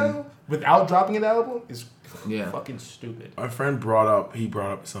 doing right now, without dropping an album, is Yeah. fucking stupid. My friend brought up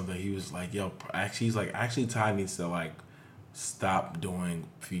something. He was like, "Yo, actually, Ty needs to like stop doing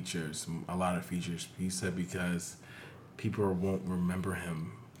features, a lot of features." He said because people won't remember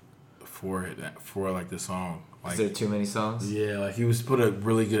him for like the song. Is Like, there too many songs? yeah, like he was put a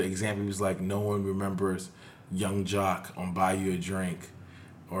really good example. He was like, no one remembers Young Jock on Buy You a Drink,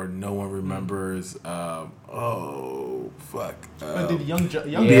 or no one remembers. Oh fuck. But did Young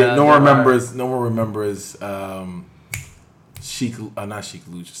Yeah, No one there remembers. No one remembers. Not Chic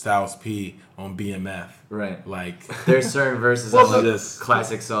Luch, Styles P on BMF. Right. Like, There's certain verses Well, of like just-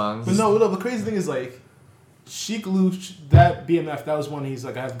 classic songs. But no, the crazy thing is like, Chic Luch, that BMF, that was when he's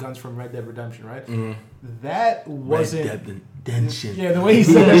like, I have guns from Red Dead Redemption, right? That wasn't. Red Dead Redemption. Yeah, the way he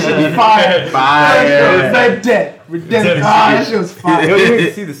said that shit was fire. Fire. Red Dead Redemption. Ah, that shit was fire. Yo, you went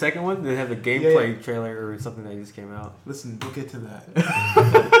to see the second one? They have the gameplay Yeah. trailer or something that just came out. Listen, we'll get to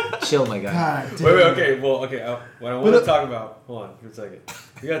that. Chill, my guy. God damn. Wait, okay. Well, okay. What I want But to talk about. Hold on for a second.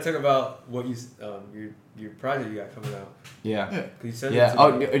 We gotta talk about what your project you got coming out. Yeah. Yeah. Can you send Yeah. it to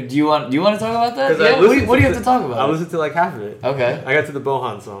Oh, me? do you want to talk about that? 'Cause I Yeah. listened What do you to have to talk I about? listened to like half of it. Okay. I got to the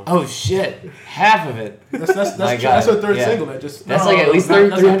Bohan song. Oh shit! Half of it. That's My that's God, our third yeah. single. That just That's no, like at least that's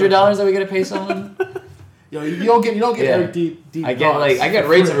not $300 that we gotta pay someone. Yo, you don't get Yeah. Eric Deep. I get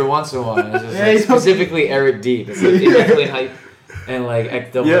rates every once in a while. And it's just Yeah, like, you don't- specifically Eric Deep. It's like Immaculate Hype and like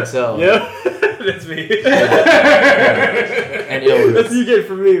XXL. Yeah. That's me. And Ill That's what you get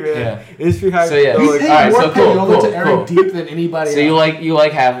from me, man. Yeah. Industry hype. So, yeah. He's All paying right, more so cool, payola cool, to Eric cool. Deep than anybody So else. you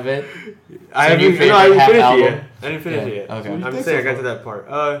like half of it? I So haven't your favorite I didn't half finish it album? yet. I didn't finish it yet. Okay. What do you I'm think saying I so got to far? that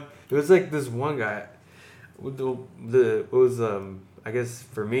part. It was like this one guy. With it was I guess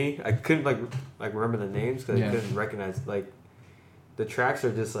for me I couldn't like remember the names because Yeah. I couldn't recognize like the tracks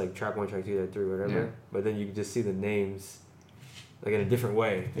are just like track 1, track 2, track 3, whatever. Yeah. But then you can just see the names like in a different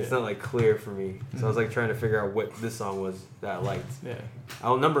way. It's Yeah. not like clear for me. So I was like trying to figure out what this song was that I liked. Yeah.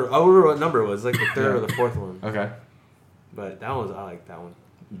 I remember what number it was, like the third or the fourth one. Okay. But that one I like that one.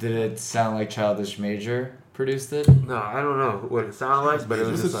 Did it sound like Childish Major produced it? No, I don't know what it sounded like, but it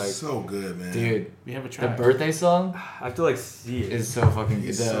was This just is like so good, man. Dude, We have a the track. birthday song I have to like see it. is so fucking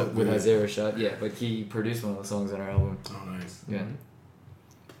It's good. so With good. Isaiah Rashad. Yeah, but he produced one of the songs on our album. Oh, nice. Yeah.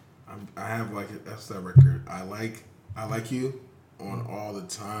 I have that's that record. I like you on all the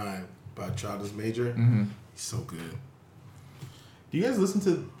time by Childish Major. Mm-hmm. He's so good. Do you guys listen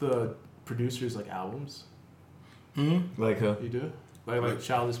to the producers like albums? Like who? You do? Like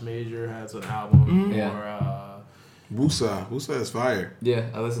Childish Major has an album, Yeah. or Wusa is fire. Yeah,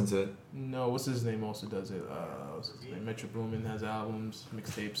 I listened to it. no, what's his name also does it? What's his name? Metro Boomin has albums,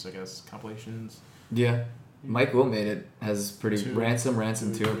 mixtapes, I guess, compilations. Yeah. Mike Will made it. Has pretty Two.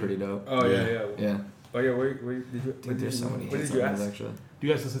 Ransom two are pretty dope. Oh Yeah. yeah. Yeah. Oh yeah, where did you? Dude, there's so many What hits did you on those ask? actually. Do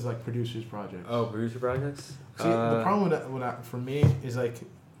you guys listen to like producers projects? Oh, producer projects. See, the problem with that for me is like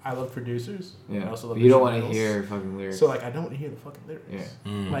I love producers. I Yeah. also love You don't want to instrumentals. hear fucking lyrics. So like I don't want to hear the fucking lyrics.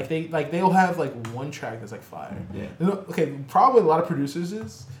 Yeah. Mm. Like they'll have like one track that's like fire. Yeah. You know, okay, the problem with a lot of producers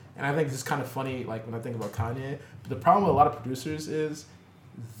is, and I think this is kind of funny, like when I think about Kanye, but the problem with a lot of producers is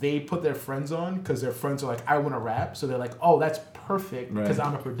they put their friends on because their friends are like, I want to rap. So they're like, oh, that's perfect because Right.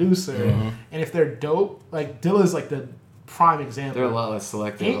 I'm a producer. Mm-hmm. And if they're dope, like Dilla's like the prime example. They're a lot less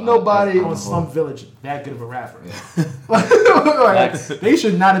selective. Ain't nobody on on the Slum whole. Village that good of a rapper. Yeah. Like, Facts. they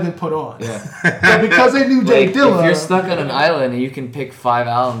should not have been put on. Yeah. But because they knew Jay Like, Dilla, if you're stuck on an island and you can pick 5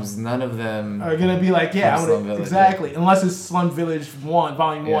 albums, none of them. are gonna be like, yeah, From I Slum would Village, exactly. Unless it's Slum Village 1,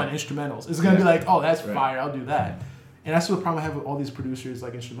 Volume Yeah. 1, instrumentals. It's gonna be Yeah. like, oh, that's Right. fire. I'll do that. And that's what the problem I have with all these producers,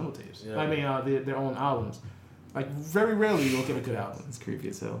 like instrumental tapes. Yeah. I mean, their own albums. Like very rarely you'll get a good album. It's creepy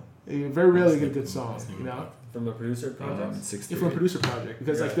as hell. You very rarely get a good song. You know, From a producer project. if from a producer project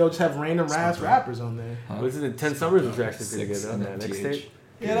because like they'll just have random rappers on there. Wasn't it 10 Summers was actually pretty Six good on and that then next TH. tape?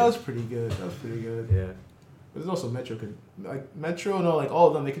 Yeah, that was pretty good. Yeah. But there's also Metro could like Metro and all like all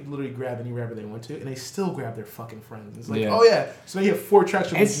of them. They could literally grab any rapper they want to, and they still grab their fucking friends. It's like, Yeah. oh yeah, so they have 4 tracks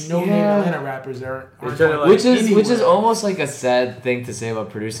from It's- no name yeah. Atlanta rappers that aren't They're trying to, on like, Which is anywhere. almost like a sad thing to say about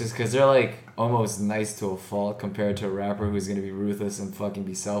producers because they're like almost nice to a fault compared to a rapper who's gonna be ruthless and fucking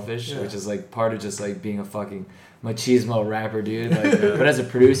be selfish, Yeah. which is like part of just like being a fucking machismo rapper, dude. Like, but as a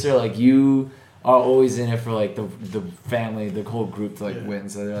producer, like you are always in it for like the family, the whole group to like Yeah. win.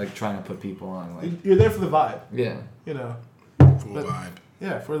 So they're like trying to put people on. Like, You're there for the vibe, yeah, you know. Full But- vibe.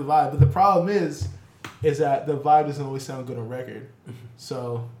 Yeah, for the vibe. But the problem is that the vibe doesn't always sound good on record.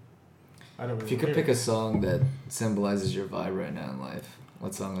 So I don't really. if you could hear pick it. a song that symbolizes your vibe right now in life,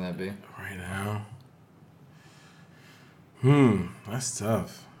 what song would that be? Right now. That's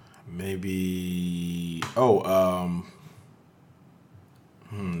tough. Maybe. No,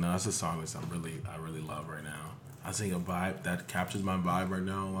 that's a song that I really love right now. I think a vibe that captures my vibe right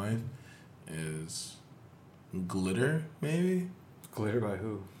now in life is Glitter, maybe. Glitter by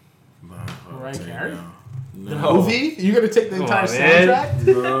who? Mariah I'll tell you Carey? now. The No. movie? You gonna take the Come entire on, man. soundtrack?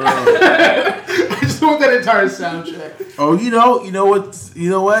 No. I just want that entire soundtrack. Oh, you know what?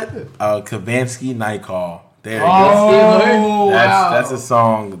 Kavansky Night Call. There you go. Oh, wow. That's a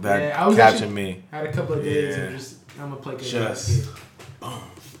song that Yeah, I was captured actually- me. I had a couple of days Yeah. and I'm gonna play Just boom,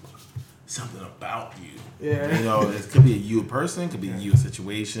 something about you. Yeah. You know, it could be you a person, could be you a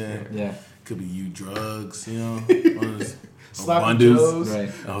situation, Yeah, could be you drugs. You know, one of those Sloppy wonders. Joes.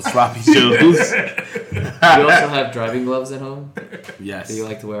 right. Oh, sloppy joes. You also have driving gloves at home Yes. that you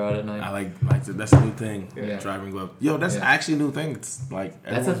like to wear out at night. I like to, that's a new thing. Yeah. Driving glove. Yo, that's Yeah. actually a new thing. It's like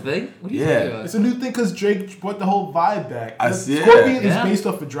That's a everyone- thing. What are you Yeah. talking about? It's a new thing because Drake brought the whole vibe back. I The see it. Scorpion Yeah. is based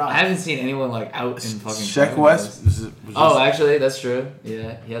off of Drive. I haven't seen anyone like out in fucking. Sheck driving West. gloves. was Oh, just- actually, that's true.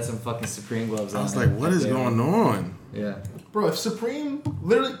 Yeah, he had some fucking Supreme gloves on. I was like, what is going on? Yeah. Bro, if Supreme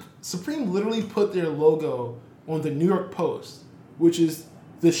literally put their logo on the New York Post, which is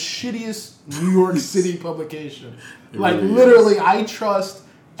the shittiest New York City publication. Like really literally, I trust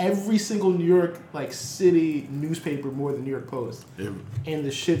every single New York like city newspaper more than New York Post, It- and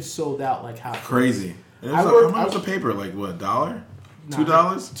the shit sold out like half. crazy. And it I was work- like, how much I- was the paper? Like what? $1? Nah,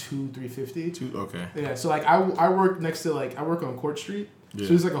 $2? $2-3.50. Okay. Yeah, so like I work next to like I work on Court Street. Yeah. So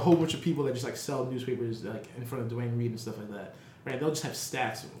there's like a whole bunch of people that just like sell newspapers like in front of Dwayne Reed and stuff like that. Right? They'll just have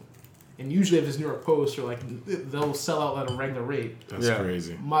stacks of them. And usually if it's New York Post or like they'll sell out at a regular rate. That's Yeah.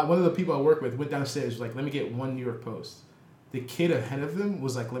 crazy. One of the people I work with went downstairs was like, let me get one New York Post. The kid ahead of him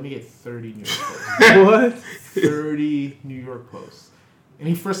was like, let me get 30 New York Posts. What? 30 New York Posts. And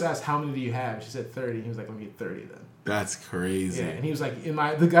he first asked, how many do you have? She said 30. He was like, let me get 30 then. That's crazy. Yeah, and he was like,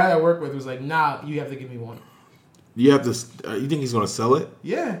 the guy I work with was like, nah, you have to give me one. You have to. You think he's gonna sell it?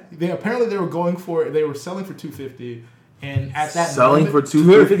 Yeah, they were going for it. They were selling for $250, and at that Selling moment, for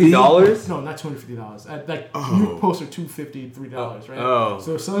 $250? $250? No, not $250. At like Oh. New York Posts are $250, $3, right? Oh.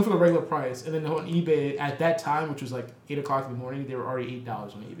 So selling for the regular price, and then on eBay at that time, which was like 8:00 in the morning, they were already $8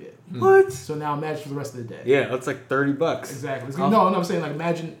 on eBay. What? So now imagine for the rest of the day. Yeah, that's like $30. Exactly. It's gonna, no, I'm saying like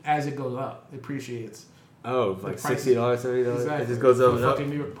imagine as it goes up, it appreciates. Oh, like price- $60, $70. Exactly. It just goes up For and up. fucking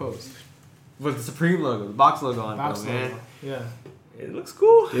New York Post. With the Supreme logo, the box logo on Box it, though, man. logo. Yeah. It looks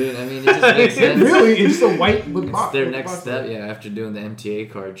cool. Dude, I mean, it just makes sense. Really, it's just a white with It's box. their with next box step, logo. yeah, after doing the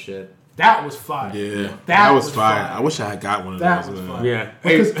MTA card shit. That was fire. Yeah. That was was fire. fire. I wish I had got one of That those. was man. fire. Yeah.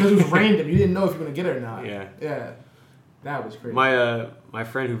 Because it was random. You didn't know if you were gonna get it or not. Yeah. Yeah. That was crazy. My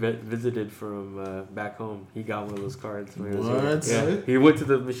friend who visited from back home, he got one of those cards. When he was young. What? Yeah. Really? He went to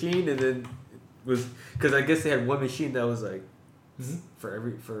the machine and then was because I guess they had one machine that was like Mhm.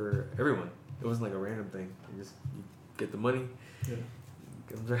 for everyone. It wasn't like a random thing. You get the money. Yeah.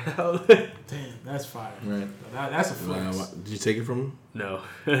 Comes right out. Damn, that's fire. Right. That's a flex. Wow. Did you take it from him? No.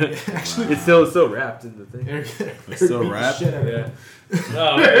 Actually, It's still wrapped in the thing. Eric It's still beat the wrapped? shit out of Yeah.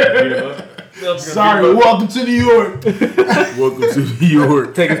 him. Oh, Sorry, welcome to New York. Welcome to New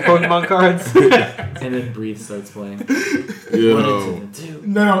York. Take his Pokemon cards. And then Breathe starts playing. Yo. 1 and 2.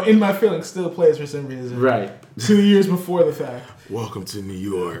 No, In My Feelings still plays for some reason. Right. 2 years before the fact. Welcome to New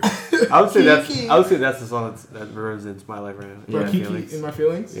York. I would say Kiki. that's the song that represents my life right now. Bro, In My Kiki, Feelings. In My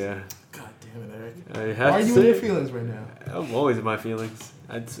Feelings? Yeah. God damn it, Eric. I have Why are to you say in your it. feelings right now? I'm always in my feelings.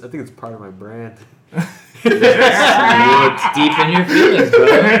 I think it's part of my brand. You look deep in your feelings, bro.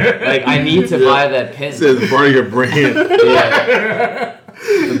 Like, I need to buy that pin. It says part of your brand. Yeah.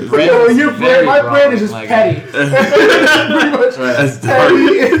 The brand Yo, is your very brand, my brand is just my petty. guy. Pretty much That's dark.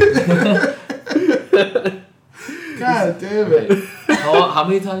 petty. God damn it. Right. How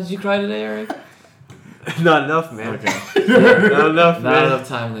many times did you cry today, Eric? Not enough, man. Okay. Not enough, Not man. enough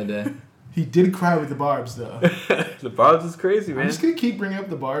time in the day. He did cry with the barbs though. The Barbs is crazy, I'm man. just gonna keep bringing up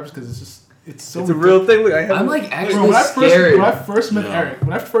the barbs because it's so. It's a real thing. Look, I have. I'm like Bro, actually when scared. I first met No. Eric,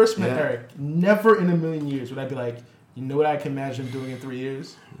 Yeah. Eric, never in a million years would I be like, you know what I can imagine him doing in 3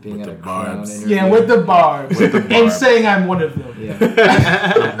 years? Being With at a the Crown barbs. interview. Yeah, with the barbs, With the and barbs. saying I'm one of them. Yeah.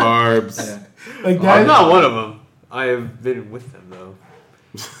 The barbs. Yeah. Like I'm that. not one of them. I have been with them though.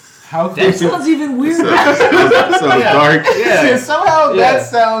 How That crazy. sounds even weird. So dark. Yeah, somehow Yeah. that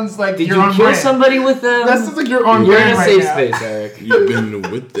sounds like Did you're you on kill brand. somebody with them? That sounds like you're on You're in brand a right safe now. space, Eric. You've been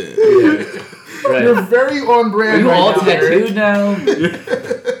with them. Right. You're very on brand. Are you right all now, Eric. tattooed now?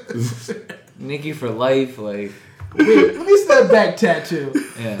 Nikki for life, like Wait, let me see that back tattoo.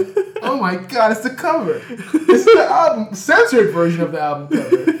 yeah. Oh my god, it's the cover. It's the album, censored version of the album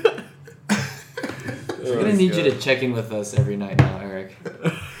cover. We're gonna need you to check in with us every night now, Eric.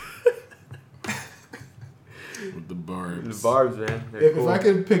 With the barbs. The Barbs, man. They're If cool. I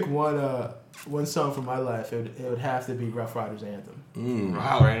could pick one song from my life, it would have to be Rough Riders Anthem.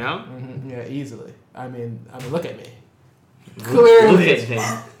 Wow, right now. Yeah, easily. I mean, look at me. Look Clearly, at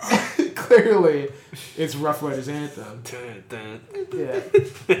me. clearly, it's Rough Riders Anthem. Dun, dun. Yeah,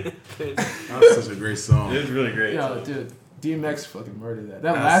 That's such a great song. It was really great. yo, dude, DMX fucking murdered that.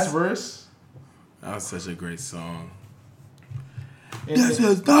 That That's- last verse. That was such a great song. and- This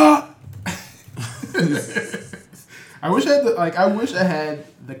is the. I wish I had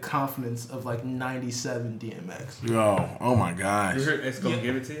the confidence of like '97 DMX. Yo, oh my gosh. You heard X gonna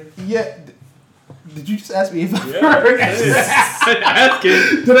give it to you? Yeah. Did you just ask me if I Yeah. heard Ask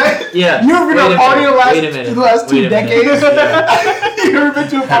it. Did I? Yeah. You ever been to Wait a a party minute. in the last Wait a 2 minute. decades? You ever been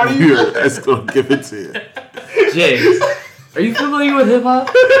to a party? Here, let's go give it to you. Jay, are you familiar with hip hop?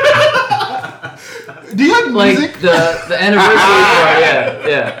 Do you like Like music? the anniversary part,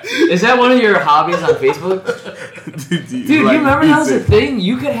 yeah. Is that one of your hobbies on Facebook? Dude, Dude, you remember that was a thing?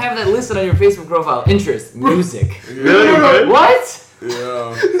 You could have that listed on your Facebook profile. Interest, music. Really? What?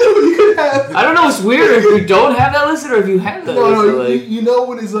 Yo. You could have. I don't know. It's weird if you don't have that listed or if you have that No, listed. no, Like, you know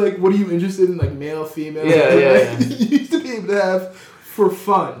when it's like, what are you interested in, like male, female? Yeah, yeah, yeah. You used to be able to have for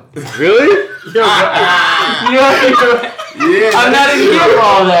fun. Really? Yo, Yeah. I'm not even here for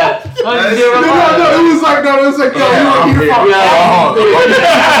all that. I'm here for No, it was like, I'm you were here for Yeah.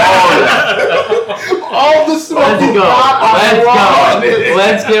 all the smoke. Let's you go. got on the wall.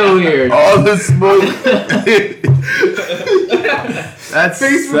 Let's get weird. All the smoke. That's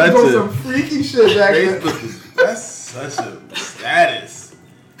Facebook such was a. some freaky shit back then. Facebook, that's such a status.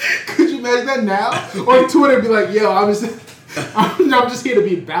 Could you imagine that now? On Twitter, be like, yo, I'm just here to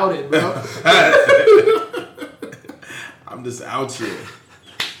be about it, bro. I'm just out here.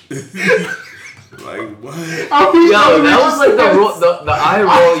 Like what? Yo, that was like the eye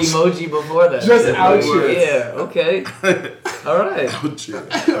roll emoji before that. Just out here. Yeah. Okay. All right. Out here.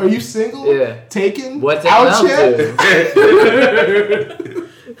 Are you single? Yeah. Taken? What's it out amount yet? to?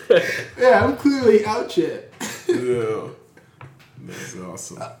 Yeah, I'm clearly out yet. Yeah. That's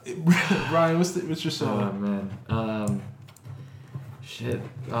awesome. Brian, what's your Oh song? man. Shit.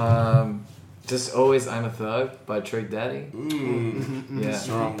 Just always I'm a Thug by Trick Daddy. Yeah.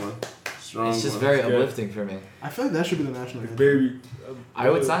 Strong one. Strong It's just one. very good. uplifting for me. I feel like that should be the national anthem. baby. I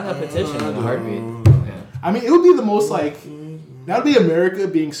would sign that petition in a heartbeat. Yeah. I mean, it would be the most like that would be America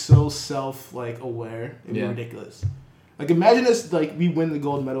being so aware. It'd be Yeah. ridiculous. Like imagine us like we win the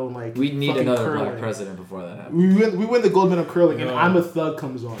gold medal in like We need fucking another curling. black president before that happens. We win the gold medal in curling and No. I'm a Thug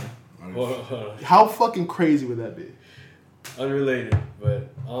comes on. Well, How fucking crazy would that be? unrelated, but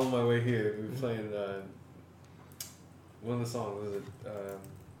on my way here, we were playing one of the songs was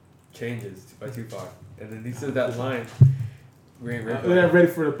 "Changes" by Tupac, and then he said that line. We ain't ready. They're ready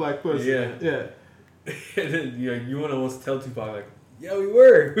for the black person. Yeah. Yeah. And then you want to almost tell Tupac like, "Yeah, we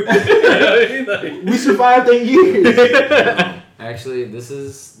were." You know what I mean? Like, We survived 8 years. Actually, this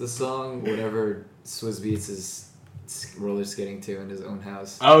is the song whatever Swizz Beatz is roller skating to in his own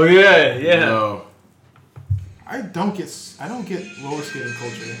house. oh yeah, yeah. No. I don't get roller skating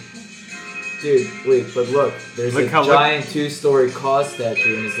culture. Dude, wait, but look, there's Look a how- giant 2-story KAW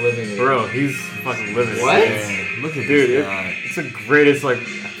statue in his living room. Bro, he's fucking living. it. What? Man, look at Dude, this guy. it's the greatest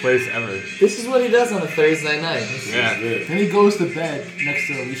place ever. This is what he does on a Thursday night. Yeah. Then he goes to bed next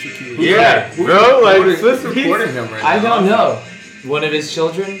to Alicia Keys. Yeah, bro. Like, Who's listen, recording him right now? I don't know. One of his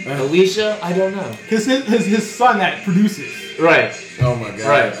children, Alicia, I don't know. His son that produces. Right. Oh my god.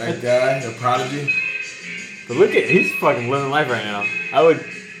 Right. That guy, the prodigy. But look at he's fucking living life right now. I would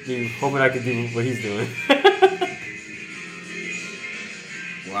be hoping I could do what he's doing.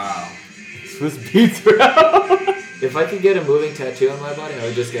 Wow. Swiss Beats, bro. If I could get a moving tattoo on my body, I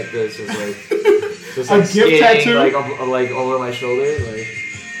would just get this. Just A like gift skating, tattoo? like over my shoulder. Like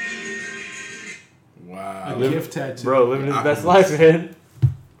Wow. A gift tattoo. Bro, living his best life, man.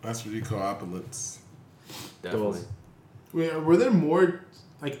 That's what you call opulence. Definitely. Were there more?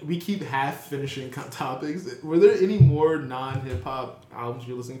 Like we keep half finishing topics. Were there any more non-hip hop albums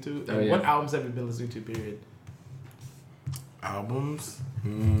you're listening to? Oh, yeah. What albums have you been listening to? Period. Albums?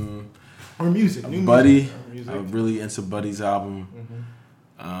 Or music? New Buddy. music. Or music. I'm really into Buddy's album.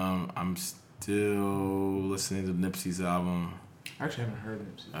 Mhm. I'm still listening to Nipsey's album. I actually haven't heard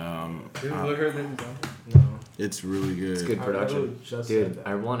Nipsey. You ever heard them? No. It's really good. it's good I production. literally just Dude, said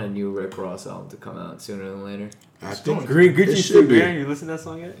I that. want a new Rick Ross album to come out sooner than later. I It's going think Green It Gucci should Suit, be. man. You listen to that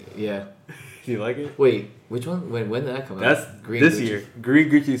song yet? Yeah. Do you like it? Wait, which one? When did that come out? That's Green this Gucci. year. Green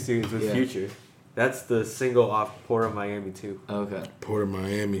Gucci Suit is with Yeah. Future. That's the single off Port of Miami too. Okay. Port of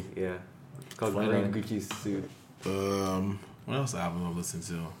Miami. Yeah. It's called Right Green on. Gucci Suit. What else album I listen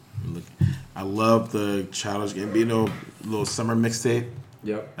to? Look, I love the Childish Gambino little summer mixtape.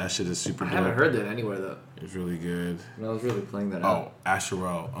 Yep. That shit is super I dope. haven't heard that anywhere though. It's really good. When I was really playing that out. Oh, Asher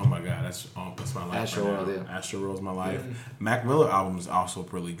World. Oh my god, that's my life. Asher right World, now. yeah. Asher World's my life. Mac Miller album is also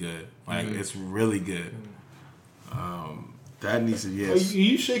really good. Like it's really good. That needs to Oh, yes.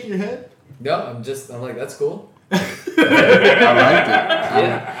 you shaking your head? No, I'm like, that's cool. I liked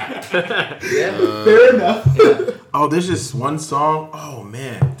it. Yeah. Yeah. Fair enough. Oh, there's just one song. Oh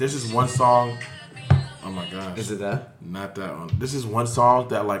man, there's just one song. Oh my gosh. Is it that? Not that one. This is one song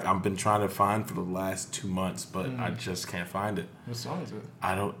that like I've been trying to find for the last 2 months, but I just can't find it. What song is it?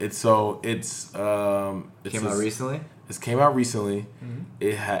 I don't. It's so it's Came out recently? It came out recently.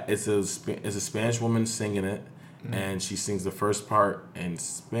 It's a Spanish woman singing it, and she sings the first part in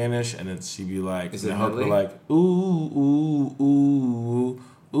Spanish, and then she be like, Is the it hook be medley? like ooh ooh ooh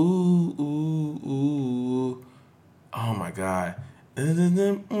ooh ooh ooh. Oh my god.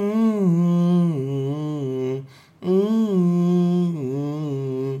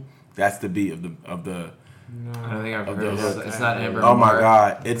 That's the beat of the. I don't think I've Of heard the it. It's not Amber. Oh my Mark.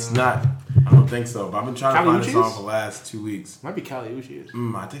 god, it's not. I don't think so. But I've been trying to find a Cali song Uchis? for the last 2 weeks. Might be Kali Uchis.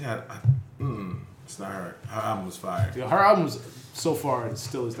 I think it's not her. Her album was fire. Yeah, her album's so far it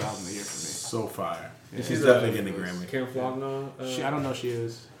still is the album of the year for So fire. Yeah. She's definitely getting a Grammy. Karen Flogna. me. I don't know if she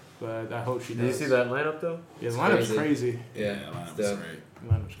is, but I hope she does. Did you see that lineup though? Yeah, the lineup's crazy. Yeah. Lineup's it's dope. great.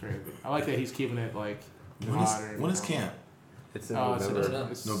 The lineup's crazy. I like that he's keeping it like modern. When is camp? It's in Oh, November.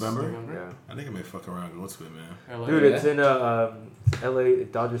 it's November? Yeah. I think I may fuck around and go to it, man. LA. Dude, Yeah. it's in LA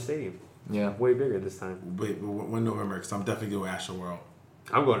Dodger Stadium. Yeah. Way bigger this time. Wait, when November? Because I'm definitely doing Astro World.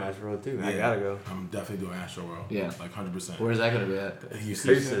 I'm going to Astro too. I gotta go. I'm definitely doing Astro World. Yeah. Like 100%. Where's that gonna be at?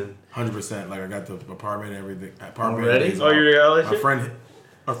 Houston. Houston. 100%. Like I got the apartment and everything. Apartment. Already? everything's Oh, all- you're gonna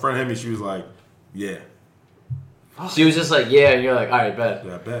My friend hit me. She was like, "Yeah, She was just like, yeah, and you're like, all right, bet.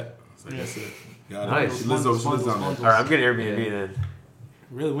 yeah, I bet." It's like that's it. Got it. Nice. She lives down there. All right, I'm getting Airbnb then.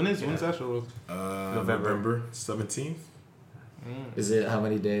 Really? When's Astro World? November 17th. Is it how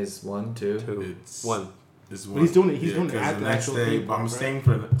many days? 1, 2? Two. It's One. It's But he's doing it- he's doing it 'cause at the the next actual day. theme But I'm park, staying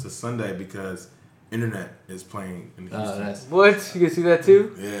to Sunday because internet is playing in Houston. Oh, nice. What? You can see that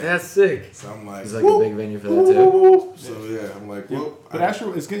too? Yeah. That's sick. So I'm like, It's like a big venue for that too. So yeah, I'm like, well, But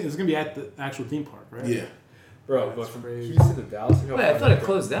actual, it's gonna be at the actual theme park, right? yeah. Bro, That's but from crazy. Houston to Dallas, you know Wait, how I far thought it that-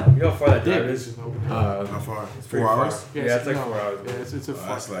 closed down. You know how far that Yeah, drive but it's is? just open. How Okay. far? It's Pretty 4 far. hours. Yeah, it's like 4 hours. Yeah, it's a Oh,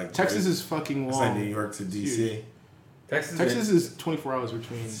 that's fuck. like Texas crazy. is fucking It's long. like New York to DC. Texas is 24 hours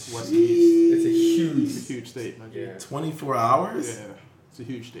between west and east. It's a huge. It's a huge state, my G. Yeah. 24 hours. Yeah, it's a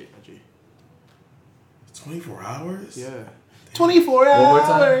huge state, my G. 24 hours. Yeah. 24 One more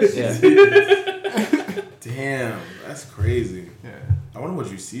hours. time? Yeah. Damn, that's crazy. Yeah. I wonder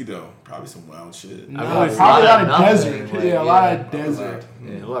what you see though. Probably some wild shit. No, always probably a lot of nothing, desert. like, Yeah, a lot of desert.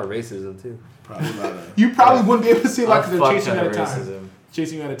 A lot of racism too. Probably a lot of. You probably wouldn't be able to see like A they're fuck chasing you ton out of of town. racism.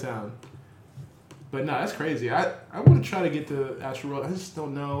 Chasing you out of town. But no, that's crazy. I want to try to get to Astro World. I just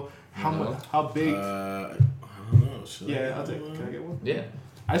don't know how No. much, how big. I don't know. Should Yeah, I I'll take. Can I get one? Yeah.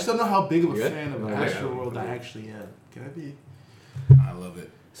 I just don't know how big of a You good? fan of Okay. Astro World I actually am. Can I be? I love it.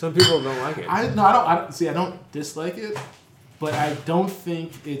 Some people don't like it. I don't see. I don't dislike it, but I don't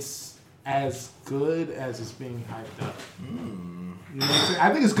think it's as good as it's being hyped up. You know what I'm saying?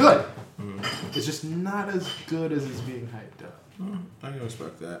 I think it's good. It's just not as good as it's being hyped up. I can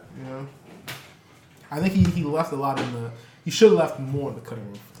respect that. You know. I think he left a lot in the. He should have left more on the cutting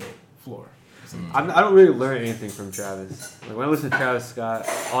room floor. I don't really learn anything from Travis. Like when I listen to Travis Scott,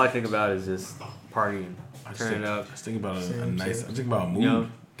 all I think about is just partying, I just turning think, up, I just think about a Same, nice. same. I'm thinking about a mood. you know,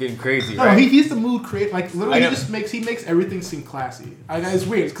 getting crazy, No, right? he's the mood creator. Like literally, I he know. just makes everything seem classy. It's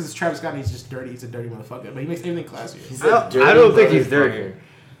weird because it's Travis Scott. And he's just dirty. He's a dirty motherfucker, but he makes everything classier. He's I don't- a dirty I don't think he's dirty. motherfucker.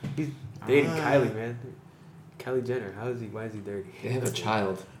 He's dating Ah. Kylie, man. Kylie Jenner. Why is he dirty? They have a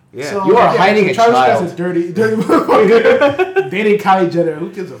child. Yeah. So, You are hiding a Travis child. Scott's a dirty motherfucker. Dating Kylie Jenner.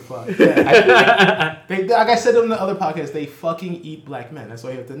 Who gives a fuck? Yeah. Like I said on the other podcast, they fucking eat black men. That's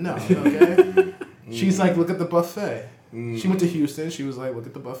all you have to know. Okay. She's like, look at the buffet. She went to Houston. She was like, look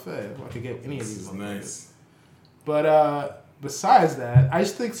at the buffet. I could get any of This these. is nice. But besides that, I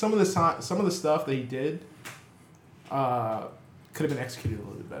just think some of the stuff that he did could have been executed a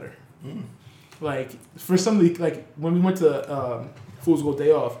little bit better. Like for some of the like when we went to Fool's Gold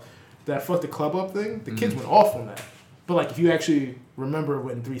Day Off, that fuck the club up thing, the kids went off on that. But like if you actually remember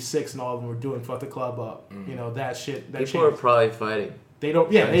when 3-6 and all of them were doing fuck the club up, you know that shit. That People are changed. probably fighting. They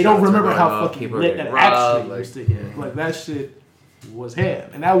don't. Yeah, Like, they don't shots are remember going how off, fucking people are lit getting that actually robbed, used to like- get. Like that shit was him,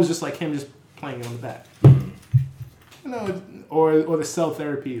 and that was just like him just playing it on the back. You know, or the cell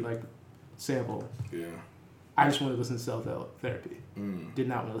therapy like sample. Yeah. I just wanted to listen to cell therapy. Did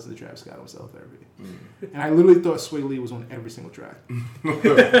not want to listen to Travis Scott on cell therapy. And I literally thought Sway Lee was on every single track.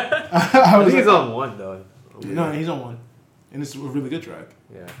 I I was think he's like, on one though. no, he's on one, and it's a really good track.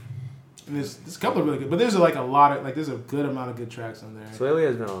 Yeah. And there's a couple of really good, but there's like a lot of like there's a good amount of good tracks on there. Swaley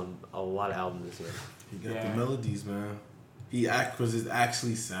has been on a lot of albums this year. He got Yeah. the melodies, man. Because it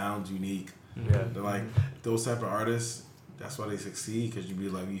actually sounds unique. Yeah. They're like those type of artists. That's why they succeed. Because you be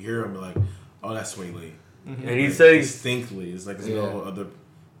like, you hear them, like, oh, that's Sway Lee. And he Like, said he's distinctly. It's like there's Yeah. no other.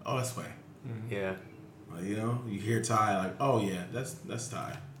 Oh, that's Sway. yeah. Like, you know, you hear Ty, like, oh yeah, that's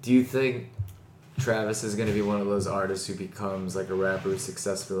Ty. Do you think Travis is gonna be one of those artists who becomes like a rapper who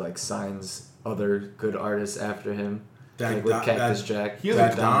successfully like signs other good artists after him? Like with Cactus Jack, he has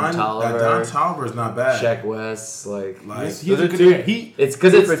That a Don Toliver is not bad. Shaq West, like Like, He has a Those are good two- ear. He it's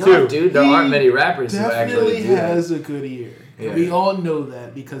because it's For tough, two. dude. There He aren't many rappers who actually definitely do that. has a good ear. Yeah. We all know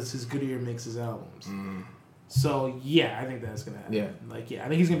that because his good ear makes his albums. So yeah, I think that's gonna happen. Yeah. Like I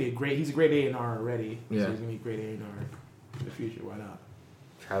think he's gonna be he's a great A&R already. Yeah. So he's gonna be a great A&R in the future. Why not?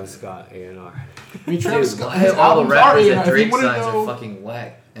 Travis Scott, A&R. I mean, Travis Dude, Scott. all His the albums are rappers A&R. that If you Drake wanna signs know- are fucking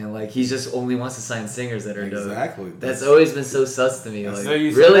whack, and like he just only wants to sign singers that are dope. Exactly. That's always been so sus to me. That's- Like, No,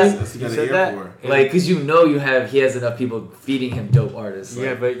 you said really? that. That's what You you said got an that. ear for. Like, because you know he has enough people feeding him dope artists. Like,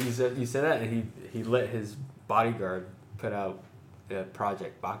 Yeah, but you said that, and he let his bodyguard put out a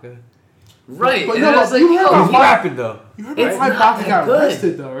project Baca. right. But and no, I was but like, you heard yo, He's rapping though. You heard It's why not Baca that got good.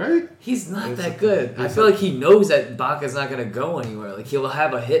 arrested though, right? he's not that good. I feel like he knows that Baca's not gonna go anywhere. Like he'll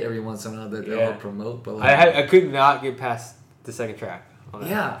have a hit every once in a while that they'll Yeah. promote, but like, I could not get past the second track. on that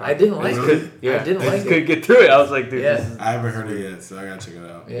yeah, I project. didn't like Really? it. Yeah, I didn't I like just it. couldn't get through it. I was like, dude, Yeah. this is, I haven't heard it yet, so I gotta check it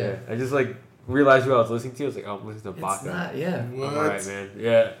out. Yeah, I just like realized who I was listening to. I was like, oh, I'm listening to it's Baca. not. Yeah, I'm What? alright, man.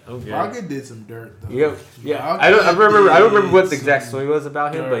 Yeah, I'm good. Baca did some dirt though. Yep. Yeah. Baca I don't remember what the did exact some story was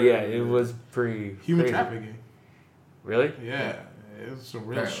about him, but yeah, it dirt. was pretty Human crazy. trafficking. Really? Yeah, it was some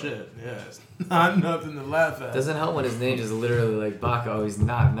real Apparently. shit. Yeah, it's not nothing to laugh at. doesn't help when his name is literally like Baca. Oh, he's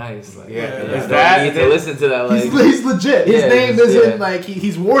not nice. Like, Yeah, you is don't that- need to listen to that. Like, He's legit. His Yeah, name he's- isn't yeah. like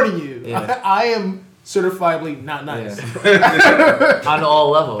he's warning you. Yeah. I am certifiably not nice. yeah. on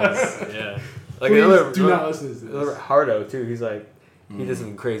all levels. Yeah. Like Please another, do not listen to another this. Hardo too. He's like, he did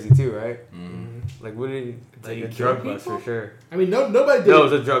something crazy too, right? Like, what did he? Like he a kill drug bust people? for sure. I mean, nobody did. No, it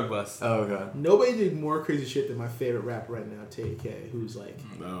was a drug bust. Oh god. Nobody did more crazy shit than my favorite rapper right now, Tay-K, who's like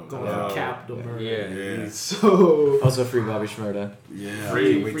No. going No. for capital murder. Yeah. Yeah. So Also free Bobby Shmurda. Yeah. Free-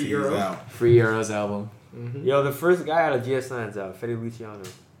 I can't wait free till he's Euros. out. Free Euros album. Yo, the first guy out of GS9's out, Fede Luciano.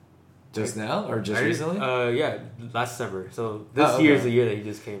 Just now or just I just- recently? Yeah, last December. So this Oh, okay. year's the year that he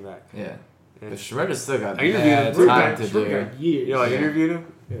just came back. Yeah. But And, Shmurda still got I interviewed mad him. time to Shmurda do. got years. yo, I Yeah. interviewed him,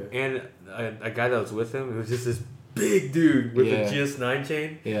 Yeah. and a guy that was with him, it was just this big dude with Yeah. a GS9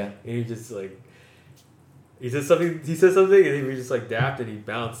 chain, Yeah. and he just like. He said something, and he was just like dapped, and he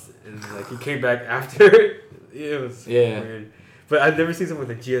bounced, and like he came back after it. It was Yeah. weird. But I've never seen someone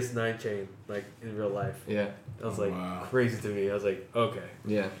with a GS9 chain, like, in real life. Yeah. That was Oh, like wow. crazy to me. I was like, okay.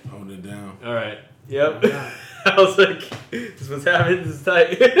 Yeah. Hold it down. All right. Yep. Oh, yeah. I was like, this was happening. This is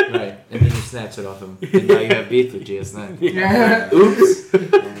tight. Right. And then you snatch it off him. And now you have beef with GS9. Yeah. Oops. Oh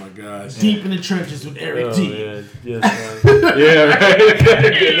my gosh. Deep in the trenches with Eric Oh, D. man. Yes, man. Yeah, right.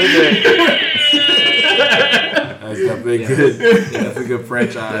 Get in there. That's definitely Yeah. good. That's a good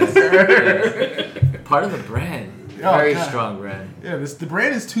franchise. Part of the brand. Oh, Very God. strong brand. Yeah, the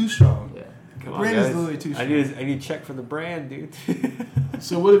brand is too strong. Yeah. The Come brand on, is guys. literally too I strong. need check for the brand, dude.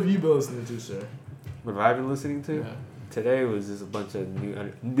 So what have you been listening to, sir? What have I been listening to? Yeah. Today was just a bunch of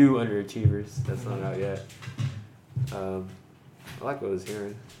new underachievers. That's not out yet. I like what I was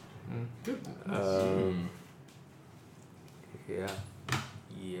hearing. Good.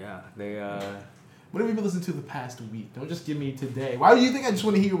 Yeah. They What have you been listening to the past week? Don't just give me today. Why do you think I just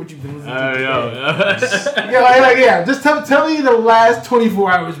want to hear what you've been listening to today? Yeah, just tell me the last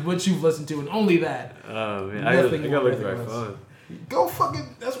 24 hours what you've listened to, and only that. Oh man, I gotta look at my phone. Go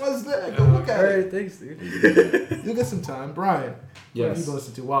fucking. That's why it's there. Go look at it. Alright, thanks, dude. You'll get some time, Brian. What have you Yes. been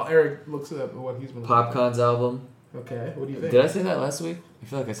listening to? While Eric looks up what he's been listening Popcon's album. to. Okay, what do you think? Did I say that last week? I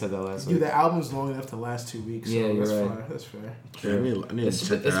feel like I said that last Dude, week. the album's long enough to last 2 weeks. So Yeah, you're that's right. Fair. That's fair. Yeah, I need It's to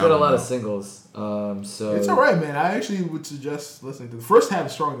check been that a out lot of now. singles. So It's alright, man. I actually would suggest listening to the first half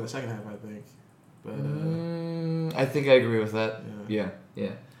is stronger than the second half, I think. But I think I agree with that. Yeah.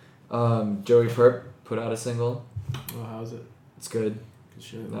 Joey Purp put out a single. well, how's it? It's good. Good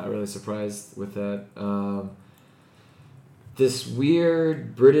shit. Not really surprised with that. This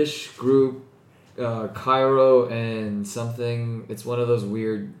weird British group, Cairo and something. It's one of those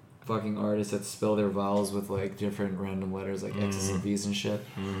weird fucking artists that spell their vowels with like different random letters, like X's and V's and shit.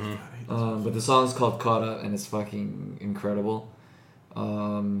 But the song's called Caught Up, and it's fucking incredible.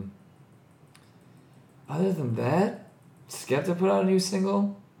 Other than that, Skepta put out a new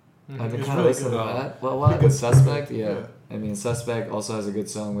single. I've been It's kind of really listening good. to that. Well, Pretty what? good. With Suspect? Yeah. Yeah. I mean, Suspect also has a good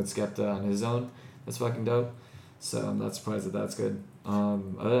song with Skepta on his own. That's fucking dope. So I'm not surprised that that's good.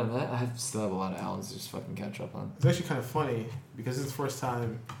 Other than that, still have a lot of albums to just fucking catch up on. It's actually kind of funny because it's the first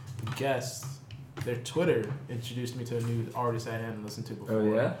time guests, their Twitter introduced me to a new artist I hadn't listened to before.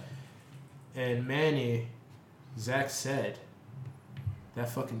 Oh, yeah? And Manny, Zach said, that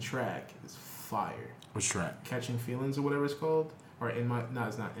fucking track is fire. Which track? Catching Feelings or whatever it's called. Or it's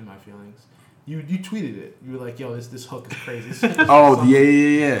not In My Feelings. You tweeted it. You were like, yo, this hook is crazy. Oh,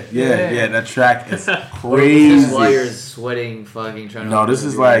 yeah. That track is This crazy. Wires sweating, fucking trying to. No, this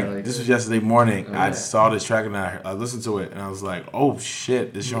is like this was yesterday morning. I Okay. saw this track and I listened to it and I was like, oh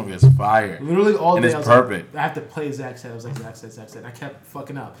shit, this song is fire. Literally all And day it's I was perfect. like, I have to play Zach said. I was like, Zach said. And I kept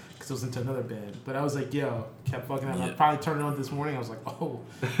fucking up because I was into another band. But I was like, yo, kept fucking up. I Yeah. probably turned it on this morning. I was like, oh.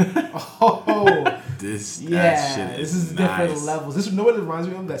 That Yeah, shit this is is different nice. levels. This, you know what it reminds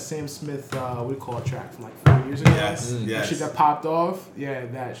me of? That Sam Smith, what do you call it, track from like 4 years ago? Yes, That yes. shit that popped off? Yeah,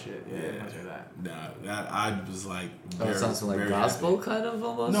 that shit. Yeah, it reminds me of that. Nah, that I was like, Oh, it sounds like very gospel happy. kind of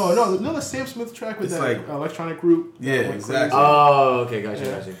almost? No, the Sam Smith track with It's that like- electronic group. that Yeah, went exactly. crazy. Oh, okay, gotcha.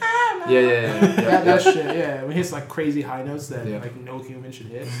 That shit, yeah. It hits like crazy high notes that Yeah. like no human should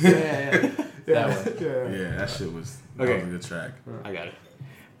hit. Yeah. That one. Yeah. Yeah, that shit was Okay. that was a good track. I got it.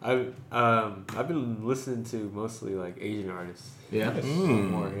 I've been listening to mostly like Asian artists. Yeah.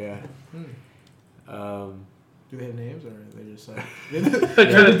 More, yeah. Do they have names or are they just like trying to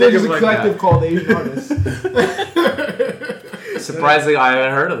they're think just of, a like, collective called Asian artists? Surprisingly, I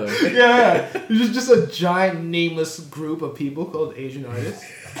haven't heard of them. Yeah, it's just a giant nameless group of people called Asian artists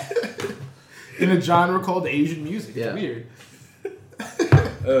in a genre called Asian music. Yeah. It's weird.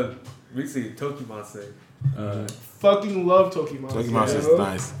 Recently, Tokimonsta. Fucking love Tokimon. Tokyo Mouse is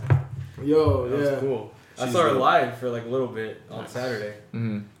nice. Yo, That yeah. was cool. I She's saw her dope. live for like a little bit on Saturday.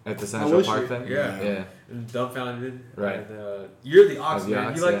 At the How Central was Park she? thing? Yeah. Yeah. And Dumbfounded. Right. And, you're the Ox, Oh, the man.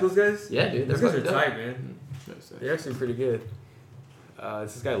 Ox, You like yeah. those guys? Yeah, dude. They're Those guys are fucking dope. tight, man. They're actually pretty good.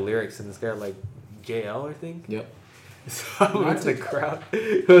 It's this guy Lyrics and this guy like JL, I think. Yep. So I went to the crowd.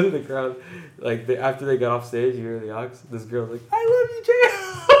 Go to the crowd. Like after they got off stage, you hear the Ox. This girl like, I love you,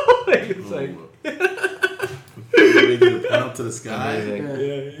 JL. Like, it's like. Up to the sky. Amazing.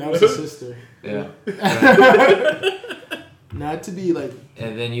 Yeah, that was his sister. Yeah. Not to be like,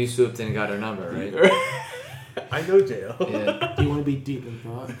 And then you swooped in and got her number, right? I know JL. Yeah. do you want to be deep in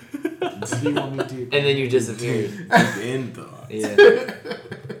thought? Do you want me deep? And then you disappeared. Deep in thought. Yeah.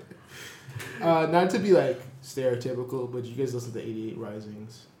 Not to be like stereotypical, but you guys listen to 88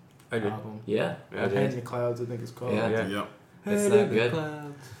 Rising's I did. album. Yeah. I Head in did. the Clouds, I think it's called. Yeah. Yeah. Yep. It's not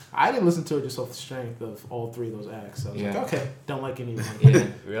good. I didn't listen to it just off the strength of all three of those acts. So I was Yeah. like, okay, don't like any of them. Yeah.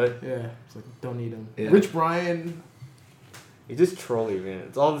 Really? Yeah, it's like, don't need them. Yeah. Rich Brian, He's just trolly, man.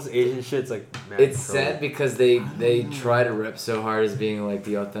 It's all this Asian shit's like. Mad It's trolly. sad because they try to rep so hard as being like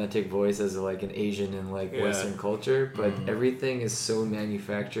the authentic voice as like an Asian in like Yeah. Western culture, but everything is so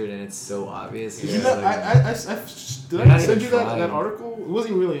manufactured and it's so obvious. you It's know, like- did You're I not send you even that trying. article? It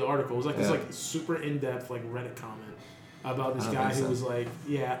wasn't even really an article. It was like this Yeah. like super in depth like Reddit comment about this I don't guy think who so. was like,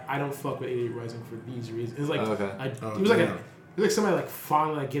 yeah, I don't fuck with 88 Rising for these reasons. It was like, Oh, okay. he was like damn. it was like somebody like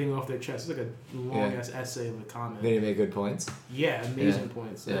finally like getting off their chest. It was like a long Yeah. ass essay of a comment. They didn't make good points. Yeah, amazing Yeah.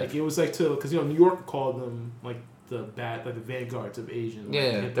 points. Yeah. Like it was like because New York called them like the vanguards of Asian. like, Yeah,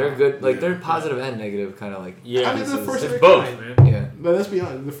 hip-hop. they're good. Like they're positive and negative, kind of like. Yeah. I mean, they're the first of It's their both, kind. man. Yeah. But let's be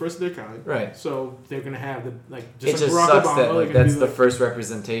honest, the first of their kind. Right. So they're gonna have the like. It Just just like Barack sucks Obama, that they're like gonna that's do, the like- first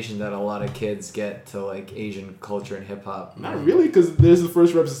representation that a lot of kids get to like Asian culture and hip hop. Not really, because there's the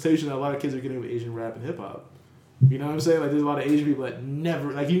first representation that a lot of kids are getting with Asian rap and hip hop. You know what I'm saying? Like, there's a lot of Asian people that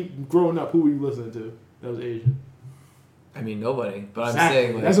never, like, you growing up, who were you listening to that was Asian? I mean, nobody. But Exactly. I'm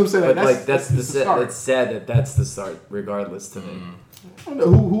saying, like, That's what I'm saying, But like, like that's the start. it's sad that that's the start, regardless to me. I don't know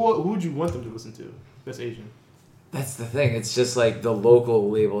who would you want them to listen to? That's Asian. That's the thing. It's just like the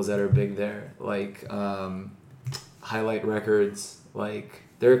local labels that are big there, like Highlight Records. Like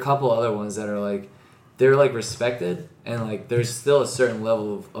there are a couple other ones that are like they're like respected, and like there's still a certain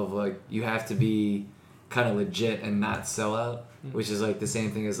level of like you have to be kind of legit and not sell out, which is like the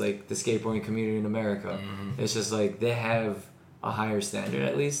same thing as like the skateboarding community in America. It's just like they have a higher standard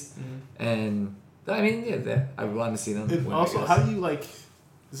at least, and I mean yeah, I want to see them. And win, I also, guess. how do you like?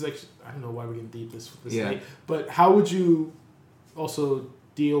 This is like I don't know why we're getting deep this Yeah. night, but how would you also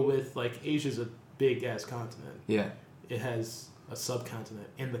deal with like Asia's a big ass continent. Yeah. It has a subcontinent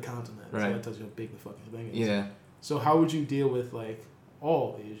in the continent. So Right. that tells you how big the fucking thing is. Yeah. So how would you deal with like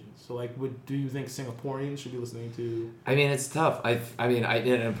all Asians? So like, do you think Singaporeans should be listening to? I mean, it's tough. I mean,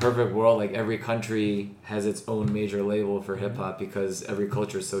 in a perfect world, like every country has its own major label for hip hop because every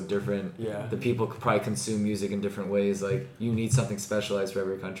culture is so different. Yeah. The people could probably consume music in different ways. Like you need something specialized for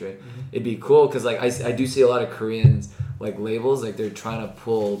every country. It'd be cool because like I do see a lot of Koreans like labels like they're trying to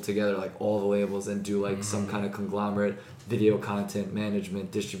pull together like all the labels and do like some kind of conglomerate video content management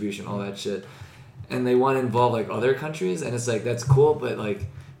distribution all that shit. And they want to involve like other countries, and it's like that's cool, but like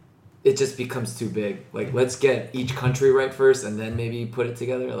it just becomes too big. Like let's get each country right first, and then maybe put it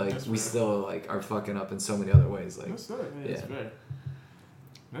together. Like That's we fair. still like are fucking up in so many other ways. Like That's fair. Yeah, that's yeah. fair.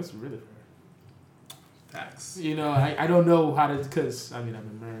 That's really fair. Facts. You know, I don't know how to, because I mean I'm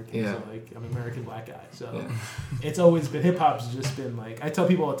American, Yeah. so like I'm an American black guy, so Yeah. it's always been hip hop's just been like I tell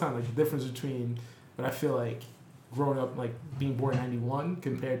people all the time like the difference between what I feel like growing up like being born in '91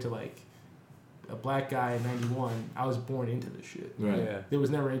 compared to like a black guy in '91. I was born into this shit. Right. Yeah. There was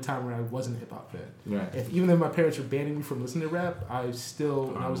never any time when I wasn't a hip hop fan. Right. If even if my parents were banning me from listening to rap, I still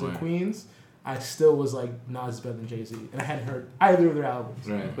when I was in Right. Queens, I still was like Nas is better than Jay-Z, and I hadn't heard either of their albums.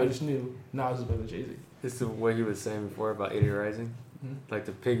 Right. But I just knew Nas is better than Jay-Z. This is what he was saying before about 80 Rising. Mhm. Like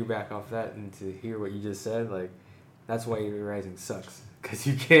to piggyback off that and to hear what you just said, like that's why 80 Rising sucks. Because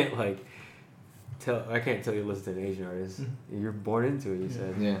you can't like I can't tell you to listen to an Asian artist. You're born into it, you Yeah.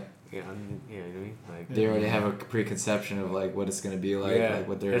 said. Yeah. Yeah, I mean, you know what I mean? Like, They already have a preconception of like what it's gonna be like, yeah. like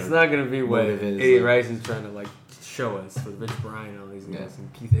what their It's not gonna be what motive is, 80 like- Rising's trying to like show us with Rich Brian and all these guys Yeah.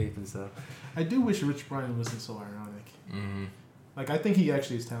 and Keith Ape and stuff. I do wish Rich Brian wasn't so ironic. Mm-hmm. Like I think he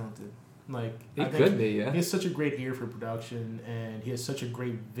actually is talented. Like He I think could be, yeah. He has such a great ear for production, and he has such a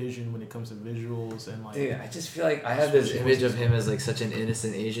great vision when it comes to visuals and like. Dude, I just feel like I have this image of him as like such an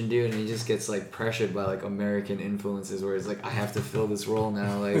innocent Asian dude, and he just gets like pressured by like American influences, where it's like I have to fill this role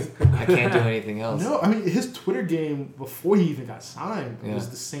now, like I can't do anything else. No, I mean his Twitter game before he even got signed Yeah. was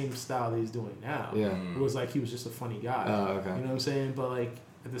the same style that he's doing now. Yeah. It was like he was just a funny guy. Oh, okay. You know what I'm saying? But like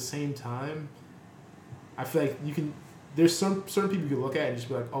at the same time, I feel like you can. There's some certain people you can look at and just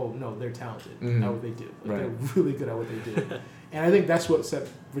be like, oh no, they're talented Mhm. at what they do. Like Right. they're really good at what they do. And I think that's what set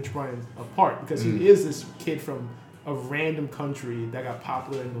Rich Brian apart because Mm. he is this kid from a random country that got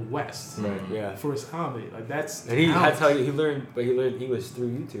popular in the West Right. Yeah. for his comedy. Like that's And he talent. that's how he learned English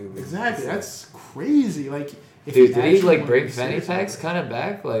through YouTube. Exactly. That's crazy. Like if Dude, did he actually like wanted break to be fanny serious packs about kind of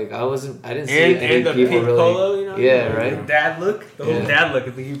back? Like I didn't see and any the people pink really. polo, you know? Yeah, The right. dad look. The Yeah. whole dad look, I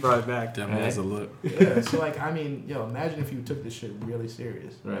think he brought it back. Definitely has a look. it. Yeah. So like I mean, yo, imagine if you took this shit really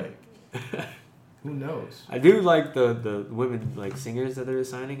serious. Right. Like, who knows? I do like the women like singers that they're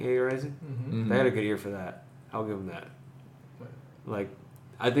signing, A Rising. Mm-hmm. Mhm. They had a good ear for that. I'll give them that. What? Like,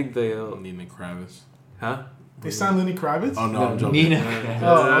 I think they Nina Kravitz. huh? They signed Lenny Kravitz. Oh no, I'm joking. Nina.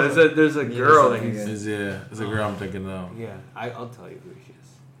 Oh, there's a Nina's girl that something he's good. It's a girl I'm thinking of. yeah. I'll tell you who she is.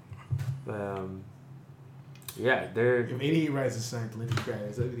 But yeah, they're If 88 Rises signed Lenny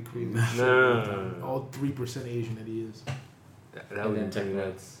Kravitz, that'd be the craziest. No, shit. no, no, no. All 3% Asian that he is. that would then be Tech pretty Nine.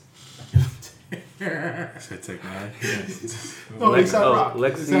 nuts. Said Tech Nine. No, Lex- Lexi oh, Rock.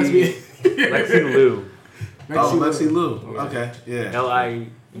 Lexi- This has to be- Lexi Lou. Oh, Lexi Lou. Yeah. Okay, yeah. Liu.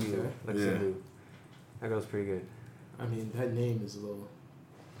 Okay. Lexi Yeah. Lou. That goes pretty good. I mean, that name is a little.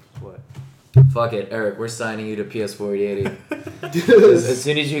 What? Fuck it, Eric. We're signing you to PS480. As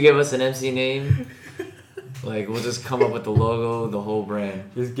soon as you give us an MC name, like we'll just come up with the logo, the whole brand.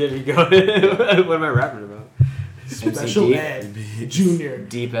 Just get me going. What am I rapping about? Special MC Ed Junior.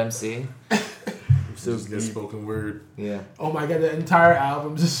 Deep MC. So Just get spoken word. Yeah. Oh my god, the entire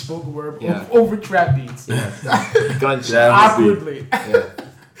album just spoken word Yeah. over trap beats. Gunshot. That would be- Awkwardly. Yeah.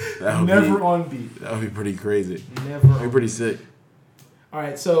 That would Never be, on beat. That would be pretty crazy. Never That'd be on pretty sick. All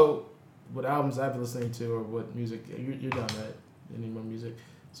right, so what albums I've been listening to, or what music? You're done, right? Any more music?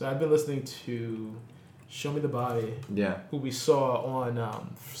 So I've been listening to Show Me the Body, Yeah. who we saw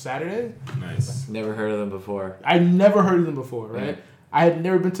on Saturday. Nice. Never heard of them before. I never heard of them before, right? Yeah. I had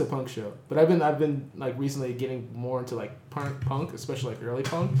never been to a punk show, but I've been like recently getting more into like punk, especially like early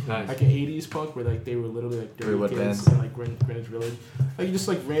punk, Nice. like an '80s punk where like they were literally like Dirty Wait, what Kids band? and like Greenwich Village, like just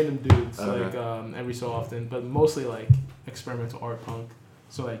like random dudes, Okay. like every so often, but mostly like experimental art punk,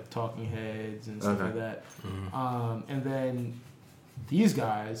 so like Talking Heads and stuff Okay. like that. Mhm. And then these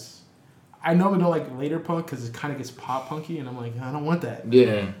guys, I normally don't like later punk because it kind of gets pop punky, and I'm like, I don't want that.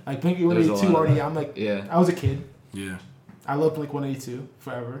 Yeah. Like Blink There's a lot 182 of already. that. I'm like, Yeah. I was a kid. Yeah. I love Blink 182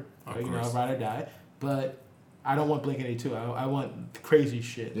 forever. Of Like, you know, course. ride or die. But I don't want Blink 182. I want crazy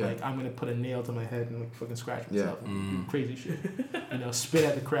shit. Yeah. Like I'm gonna put a nail to my head and like fucking scratch Yeah. myself. Mm. Crazy shit. You know, spit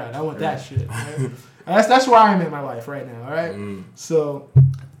at the crowd. I want that shit. Right? And that's where I am in my life right now. All right. Mm. So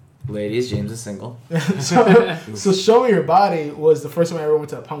Ladies, James is single. so Show Me Your Body was the first time I ever went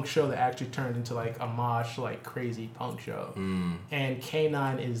to a punk show that actually turned into like a mosh, like crazy punk show. Mm. And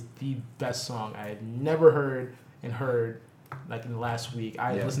K9 is the best song I had never heard like in the last week.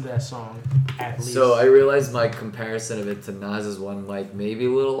 I Yeah. listened to that song at least. So I realized my comparison of it to Nas's one, like maybe a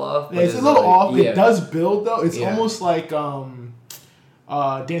little off. but It's a little like- off. Yeah. It does build though. It's Yeah. almost like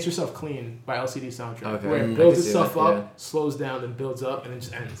Dance Yourself Clean by LCD Soundtrack, Okay. where I it can builds see itself that, up, yeah. slows down, then builds up, and then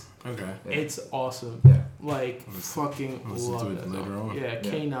just ends. Okay. Yeah. It's awesome. Yeah. Like Listen- fucking listen to love it that later song. on. Yeah,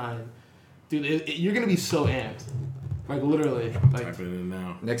 Yeah. K9, dude, you're gonna be so amped. Like literally, like Typing it in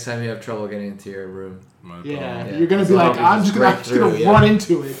now. Next time you have trouble getting into your room, My yeah, Yeah. you're gonna As be long like, as I'm it's just gonna, break through, yeah. run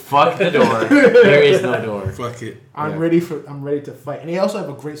into it. fuck the door. There is no door. Fuck it. I'm Yeah. ready to fight. And they also have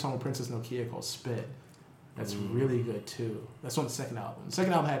a great song with Princess Nokia called Spit. That's really good too. That's on the second album. The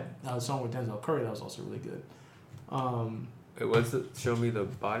second album had a song with Denzel Curry that was also really good. Wait, what's it? Show Me the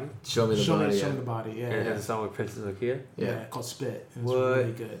Body? Show me the Show body. Me Yeah. the Body. Yeah, And it yeah. has a song with Princess Nokia? Yeah, called Spit. And it's What?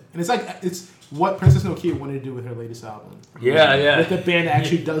 really good. And it's what Princess Nokia wanted to do with her latest album. Yeah, With the band that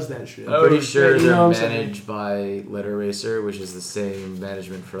actually does that shit. I'm pretty sure you know they're what I'm saying? managed by Letter Racer, which is the same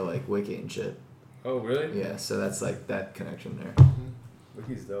management for like Wiki and shit. Oh, really? Yeah, so that's like that connection there.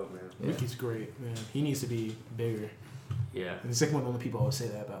 Wiki's dope, man. Yeah. Wiki's great, man. He needs to be bigger. Yeah. And the second one, only people always say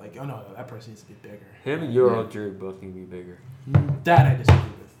that about, like, oh no, that person needs to be bigger. Him and Euro Drew both need to be bigger. That I disagree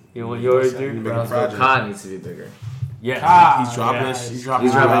with. You know what Euro Bigger Drew? project. Brownsville Khan needs to be bigger. Yeah. Ah, He's dropping. yeah, He's dropping.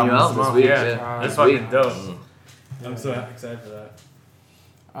 He's dropping a new album album this month. week. Yeah, Yeah, that's this week. fucking dope. Mm. I'm so excited for that.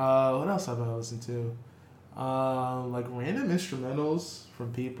 What else have I listened to? Like random instrumentals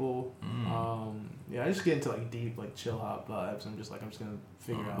from people. Yeah, I just get into like deep, like chill hop vibes. I'm just gonna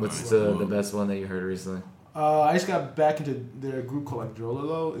figure out. What's what- the best one that you heard recently? I just got back into their group called like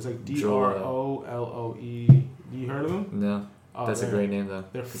Drololo. It's like DROLOE. You heard of them? No, Oh, that's a they're- great name though.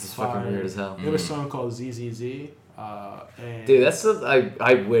 They're This is fucking fire. weird as hell. They have a song called ZZZ. And Dude, that's the,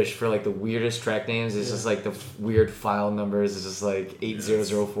 I wish for like the weirdest track names. It's Yeah. just like the weird file numbers. It's just like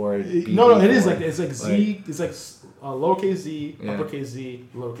 8004. No, it is BB4. like it's like Z. It's like lowercase Z, Yeah. uppercase Z,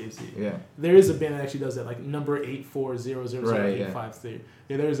 lowercase Z. Yeah. There is a band that actually does that, like number 840000853. Right,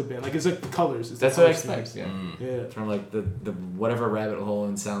 Yeah, there is a band. Like it's like colors. It's That's the what I color expect. schemes. Yeah. Yeah, From like the whatever rabbit hole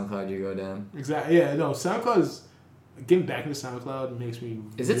in SoundCloud you go down. exactly. Yeah, no, SoundCloud is getting back into SoundCloud makes me.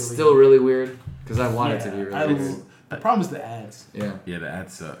 Is it still really weird? Because I want it to be I really weird. The problem is the ads. Yeah. Yeah, the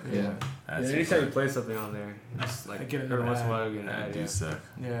ads suck. Yeah. Yeah, Ads anytime you play something on there, it's I like get every another once in a ad. while you get an ad. do Yeah. suck.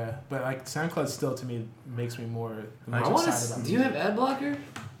 Yeah, but like SoundCloud still to me makes me more. I want to. Do you have ad blocker?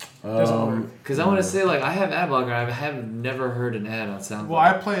 Doesn't work. Because I want to say like I have ad blocker. I have never heard an ad on SoundCloud. Well,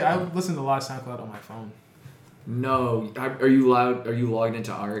 I listen to a lot of SoundCloud on my phone. No, are you loud? Are you logged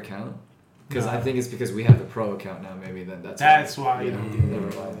into our account? Because No. I think it's because we have the pro account now. Maybe then that's Why you Yeah. don't do Never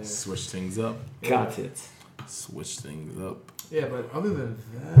that. mind. Switch things up. Got it. Switch things up. Yeah, but other than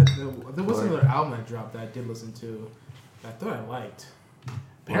that, there was another album I dropped that I did listen to that I thought I liked.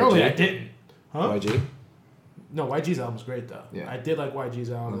 Apparently YG? I didn't. Huh? YG. No, YG's album's great though. Yeah. I did like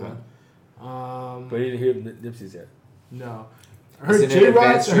YG's album. Okay. But you didn't hear Nipsey's yet. No. I heard Listen to J Advanced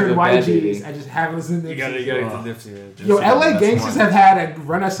Rod's, I heard Stream of Bad YG's. Baby. I just haven't listened to You Nipsey's. gotta get Oh. to Nipsey, man. Yo, LA That's Gangsters one. have had a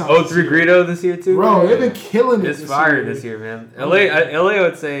renaissance. Oh, 3 Greedo this year too? Bro, man? they've been killing it. It's fire year. this year, man. LA, I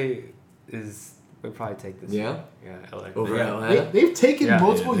would say would probably take this. Yeah? Yeah, LA. Over Yeah. Atlanta. They've taken Yeah.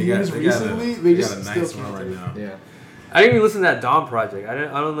 multiple they years got recently. a, They got just a still nice can't one right take it. now. Yeah. I didn't even listen to that Dawn project. I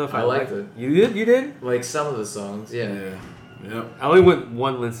don't know if I liked it. You did? You did? Like some of the songs. Yeah. I Yep. I only went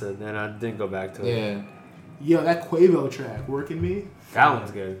one listen and I didn't go back to it. Yeah. Yo, that Quavo track, Working Me, That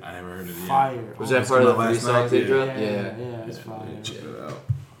one's good. I never heard of it yet. fire. Was Oh, that part of the Last 3 night, songs they yeah. dropped? yeah, it's fire. Check it out.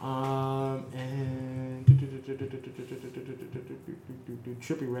 And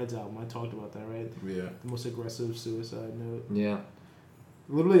Trippie Red's album, I talked about that, right? Yeah. The most aggressive suicide note. Yeah.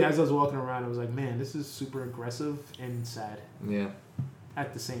 Literally, as I was walking around, I was like, man, this is super aggressive and sad Yeah.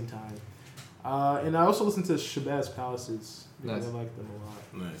 at the same time. And I also listened to Shabazz Palaces because Nice. I like them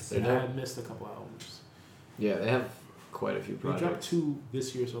a lot. Nice. And They're I dope. had missed a couple albums. Yeah, they have quite a few They dropped projects. 2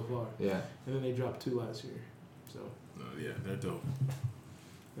 this year so far, Yeah. and then they dropped 2 last year. So, Yeah, they're dope.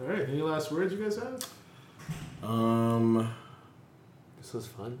 all right. Any last words you guys have? This was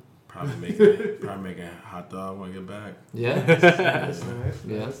fun. Probably making a hot dog when I get back. Yeah. That's nice.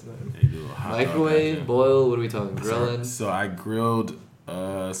 Yeah. That's nice. They do a hot dog Microwave, back boil, what are we talking? there. Grilling? So I grilled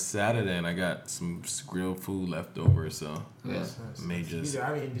Saturday and I got some grilled food left over. So Yeah. Nice, nice. may just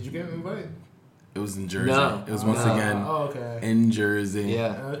I mean, did you get an invite? it was in Jersey. No. It was once No. again Oh, okay. in Jersey.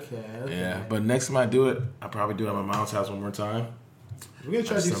 Yeah. Okay. Yeah, but next time I do it, I'll probably do it at my mom's house one more time. We're gonna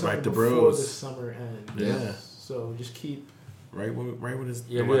try to do Just invite something the before bros. the summer ends. Yeah. So just keep Right when it's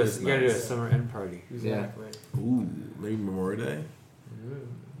You the gotta weather's do a nice. summer end party. exactly. Ooh, maybe Memorial Day,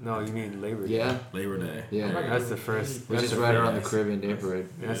 No, you mean Labor Day. Yeah. Labor Day. Yeah. That's the first. Which that's is the right first- around the Caribbean Day Parade.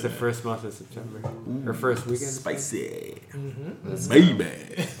 That's the first month of September. Or first weekend. Spicy, That's baby.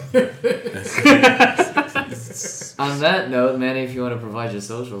 On that note, Manny, if you want to provide your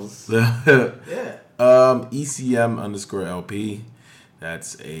socials. Yeah. ECM_LP.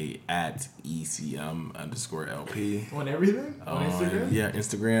 That's at ECM_LP. On everything? On Instagram? Yeah,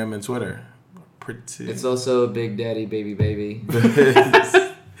 Instagram and Twitter. Pretty. It's also Big Daddy Baby Baby on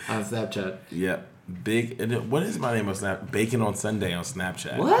Snapchat. Yep. Big. And what is my name on Snap? Bacon on Sunday on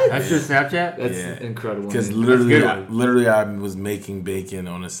Snapchat. What? That's your Snapchat? That's Yeah. incredible. Because name. literally, I was making bacon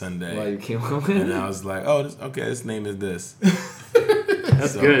on a Sunday. Why you came up with And it? I was like, oh, this name is this.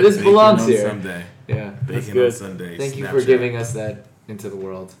 That's So, good. This bacon belongs on here. Sunday. Yeah. Bacon good. on Sunday. Thank you for Snapchat. giving us that into the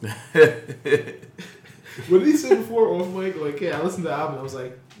world. What did he say before off mic? Like, yeah, I listened to the album. I was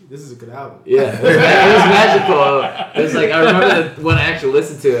like, this is a good album. Yeah, it was magical. It was like I remember when I actually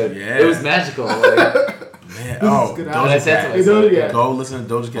listened to it. Yeah. It was magical. Like, Man, This oh, is good Doja album. I said to Cat. myself, Doja Cat. Go listen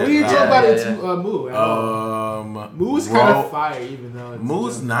to Doja Cat. What do you talk Yeah, about yeah, it? Moo at all? Moo's kind Ro- of fire, even though it's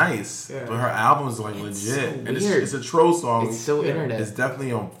Moo's nice, Yeah. but her album's like It's legit. so And it's, weird. it's a troll song. it's so Yeah. internet. It's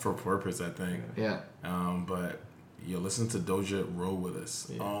definitely on for purpose, I think. Yeah. But yo, listen to Doja Roll With Us.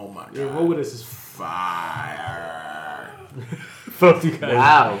 Yeah. Oh my god. Yeah, Roll With Us is fire. Fuck you guys.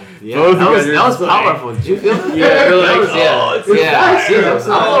 Wow. Yeah. Both That of was you that guys was are powerful. Did you feel that? Yeah, you're like, That was, oh, yeah. it's Yeah. fire. See, I'm a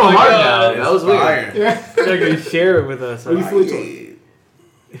little Oh my hard God. now. That was weird. Fire. Yeah. You're gonna share it with us. Are you fully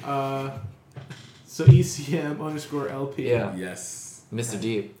Yeah. So ECM_LP. Yeah. Yes. Mr.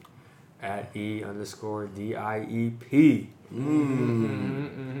 Deep. At E_DIEP.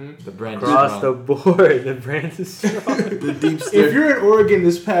 The brand Across is the strong. board, the brand is strong. The deep If stick. you're in Oregon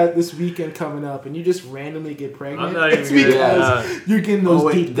this weekend coming up and you just randomly get pregnant, I'm not it's even because gonna. you're getting those Oh,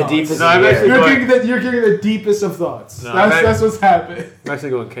 wait, deep the thoughts. deepest No, I'm in the actually air. You're getting the deepest of thoughts. No, That's what's happening. I'm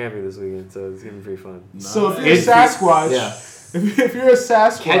actually going camping this weekend, so it's gonna be pretty fun. So if you're a It's- Sasquatch, Yeah. if you're a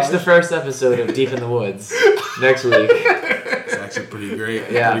Sasquatch, Catch the first episode of Deep in the Woods next week. It's actually pretty great.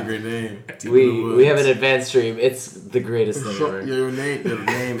 Yeah. Pretty great name. Deep in the We Woods. have an advanced stream. It's the greatest thing ever. Your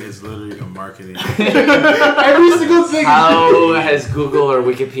name is literally a marketing. every single thing. How has Google or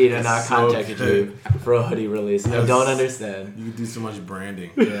Wikipedia not So contacted good. you for a hoodie release? I Yes. don't understand. You can do so much branding.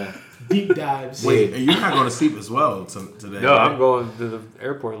 Yeah. Deep dives. Wait, and you're not going to sleep as well today? No, right? I'm going to the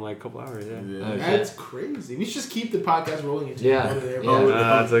airport in like a couple hours. Yeah. Yeah. Okay. That's crazy. We should just keep the podcast rolling until Yeah. you go to the Yeah. airport.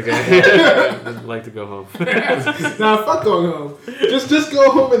 That's okay. I'd like to go home. Nah, fuck going home. Just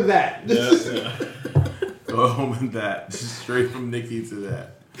go home with that. Go home and that. Just straight from Nikki to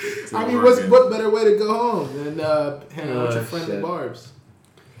that. To I mean, Oregon. what better way to go home than hang out with your Oh, friendly shit. barbs?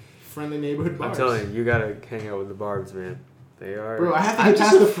 Friendly neighborhood I'm barbs. telling you, you gotta hang out with the Barbs, man. They are. Bro, I have to I'm get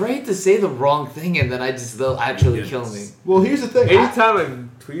just past the. afraid to say the wrong thing and then they'll actually kill me. Well, here's the thing. Anytime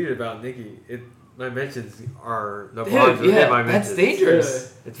I tweeted about Nikki, my mentions are the Dude, Barbs within yeah, my that's mentions.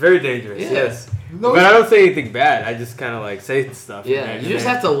 dangerous. It's very dangerous. Yeah. Yes. No, But I don't say anything bad. I just kind of like say stuff. Yeah, and you just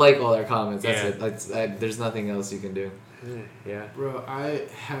then- have to like all their comments. That's Yeah. it. There's nothing else you can do. Yeah. bro, I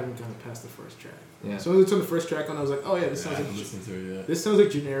haven't gotten past the first track. Yeah. So when I turned the first track on, I was like, oh yeah, this Yeah, I sounds haven't like listened to it yet. this sounds like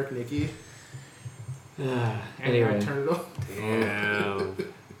generic Nikki. And I Anyway, turned it off. Damn.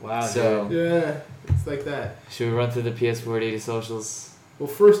 Wow. so Yeah, it's like that. should we run through the PS480 socials? Well,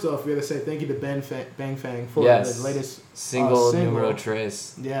 first off, we gotta say thank you to Bang Fang for Yes. the latest. Single single. numero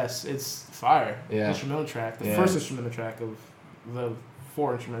tres. Yes, it's fire. Yeah. Instrumental track, the Yeah. first instrumental track of the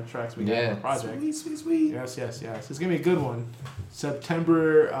 4 instrumental tracks we got in the project. Sweet. Yes. It's gonna be a good one.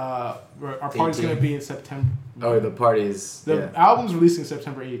 September. Our party's 18. gonna be in September. Oh, the parties. The album's releasing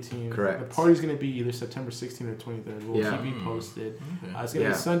September 18th. Correct. The party's gonna be either September 16th or 23rd. We'll Yeah. keep you posted. Okay. It's gonna be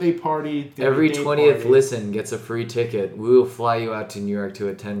Yeah. a Sunday party. It's gonna Every be a day 20th party. listen gets a free ticket. We will fly you out to New York to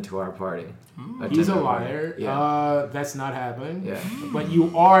attend to our party. He's a Attend our party. liar. Yeah. That's not happening. Yeah. But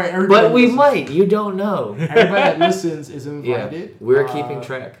you are. Everybody But we listens- might. You don't know. Everybody that listens is Yeah. invited. We're keeping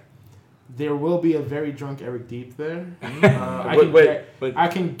track. There will be a very drunk Eric Deep there. I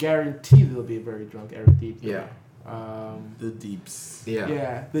can guarantee there'll be a very drunk Eric Deep there. The deeps.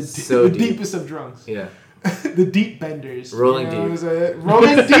 Yeah. The So deep. deepest of drunks. Yeah. The deep benders. Rolling you know deep. what I'm saying?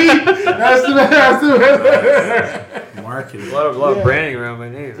 Rolling deep. That's the Marketing. A lot of Yeah. branding around my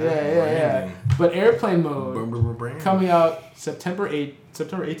name. huh? Yeah. But airplane mode Brand. coming out September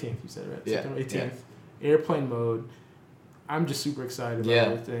 18th. You said right? Yeah. September 18th. Airplane mode. I'm just super excited about Yeah.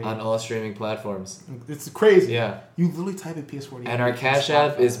 everything. On all streaming platforms. It's crazy. Yeah. You literally type in PS40. And our Cash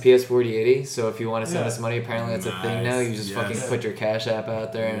App is PS4080. So if you want to send Yeah. us money, apparently that's a thing now. You just Nice. fucking Yes. put your Cash App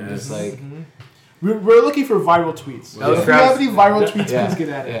out there and just like. We're looking for viral tweets. Oh, If you crap. have any viral tweets, Yeah. please get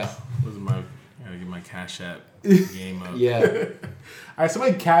at it. Yeah. What's my? I gotta get my Cash App game up. Yeah. All right,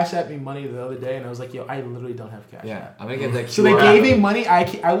 somebody Cash App me money the other day, and I was like, yo, I literally don't have Cash Yeah. App. I'm going to get that QR. So they gave me money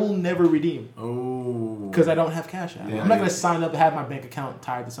I will never redeem Oh. because I don't have Cash App. Yeah, I'm not going yeah. to sign up to have my bank account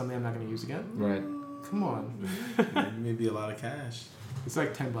tied to something I'm not going to use again. Right. Come on. Maybe a lot of cash. It's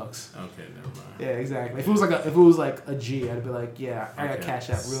like $10. Okay, never mind. Yeah, exactly. If it was like a G, I'd be like, yeah, I got Okay. Cash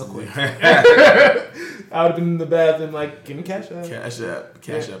App real quick. Cash I would have been in the bathroom like, give me Cash App.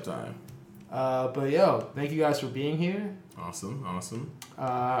 Cash App time. But yo, thank you guys for being here. Awesome.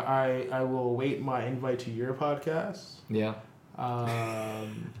 I will await my invite to your podcast. Yeah.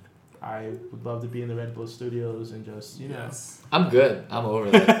 I would love to be in the Red Bull Studios and just, you know. Yes. I'm good. I'm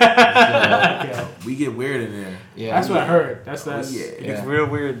over that. Okay. We get weird in there. Yeah. That's what I heard. That's yeah. It's Yeah. real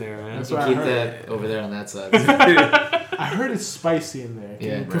weird there, man. That's You what I keep heard. that over there on that side. I heard it's spicy in there. Can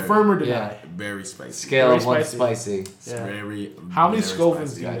Yeah. you confirm or deny? Yeah. Very spicy. Scale Very of 1 spicy. spicy. It's Yeah. very. How many very Scovilles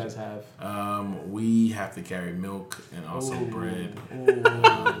spicy. do you guys have? We have to carry milk and also Ooh. bread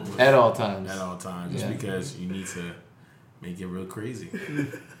Ooh. At all times. at all times, just Yeah. because you need to make it real crazy, real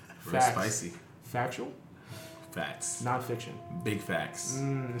Facts. spicy. Factual? Facts, Non-fiction. big facts.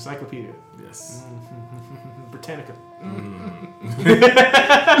 Encyclopedia. Yes. Britannica.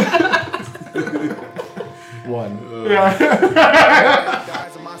 One.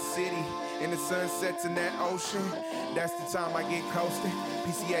 Guys in my city, and the sun sets in that ocean. That's the time I get coasted.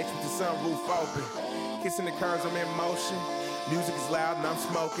 PCH with the sunroof open. Kissing the curves, I'm in motion. Music is loud and I'm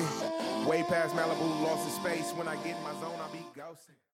smoking. Way past Malibu, lost in space. When I get in my zone, I be ghosting.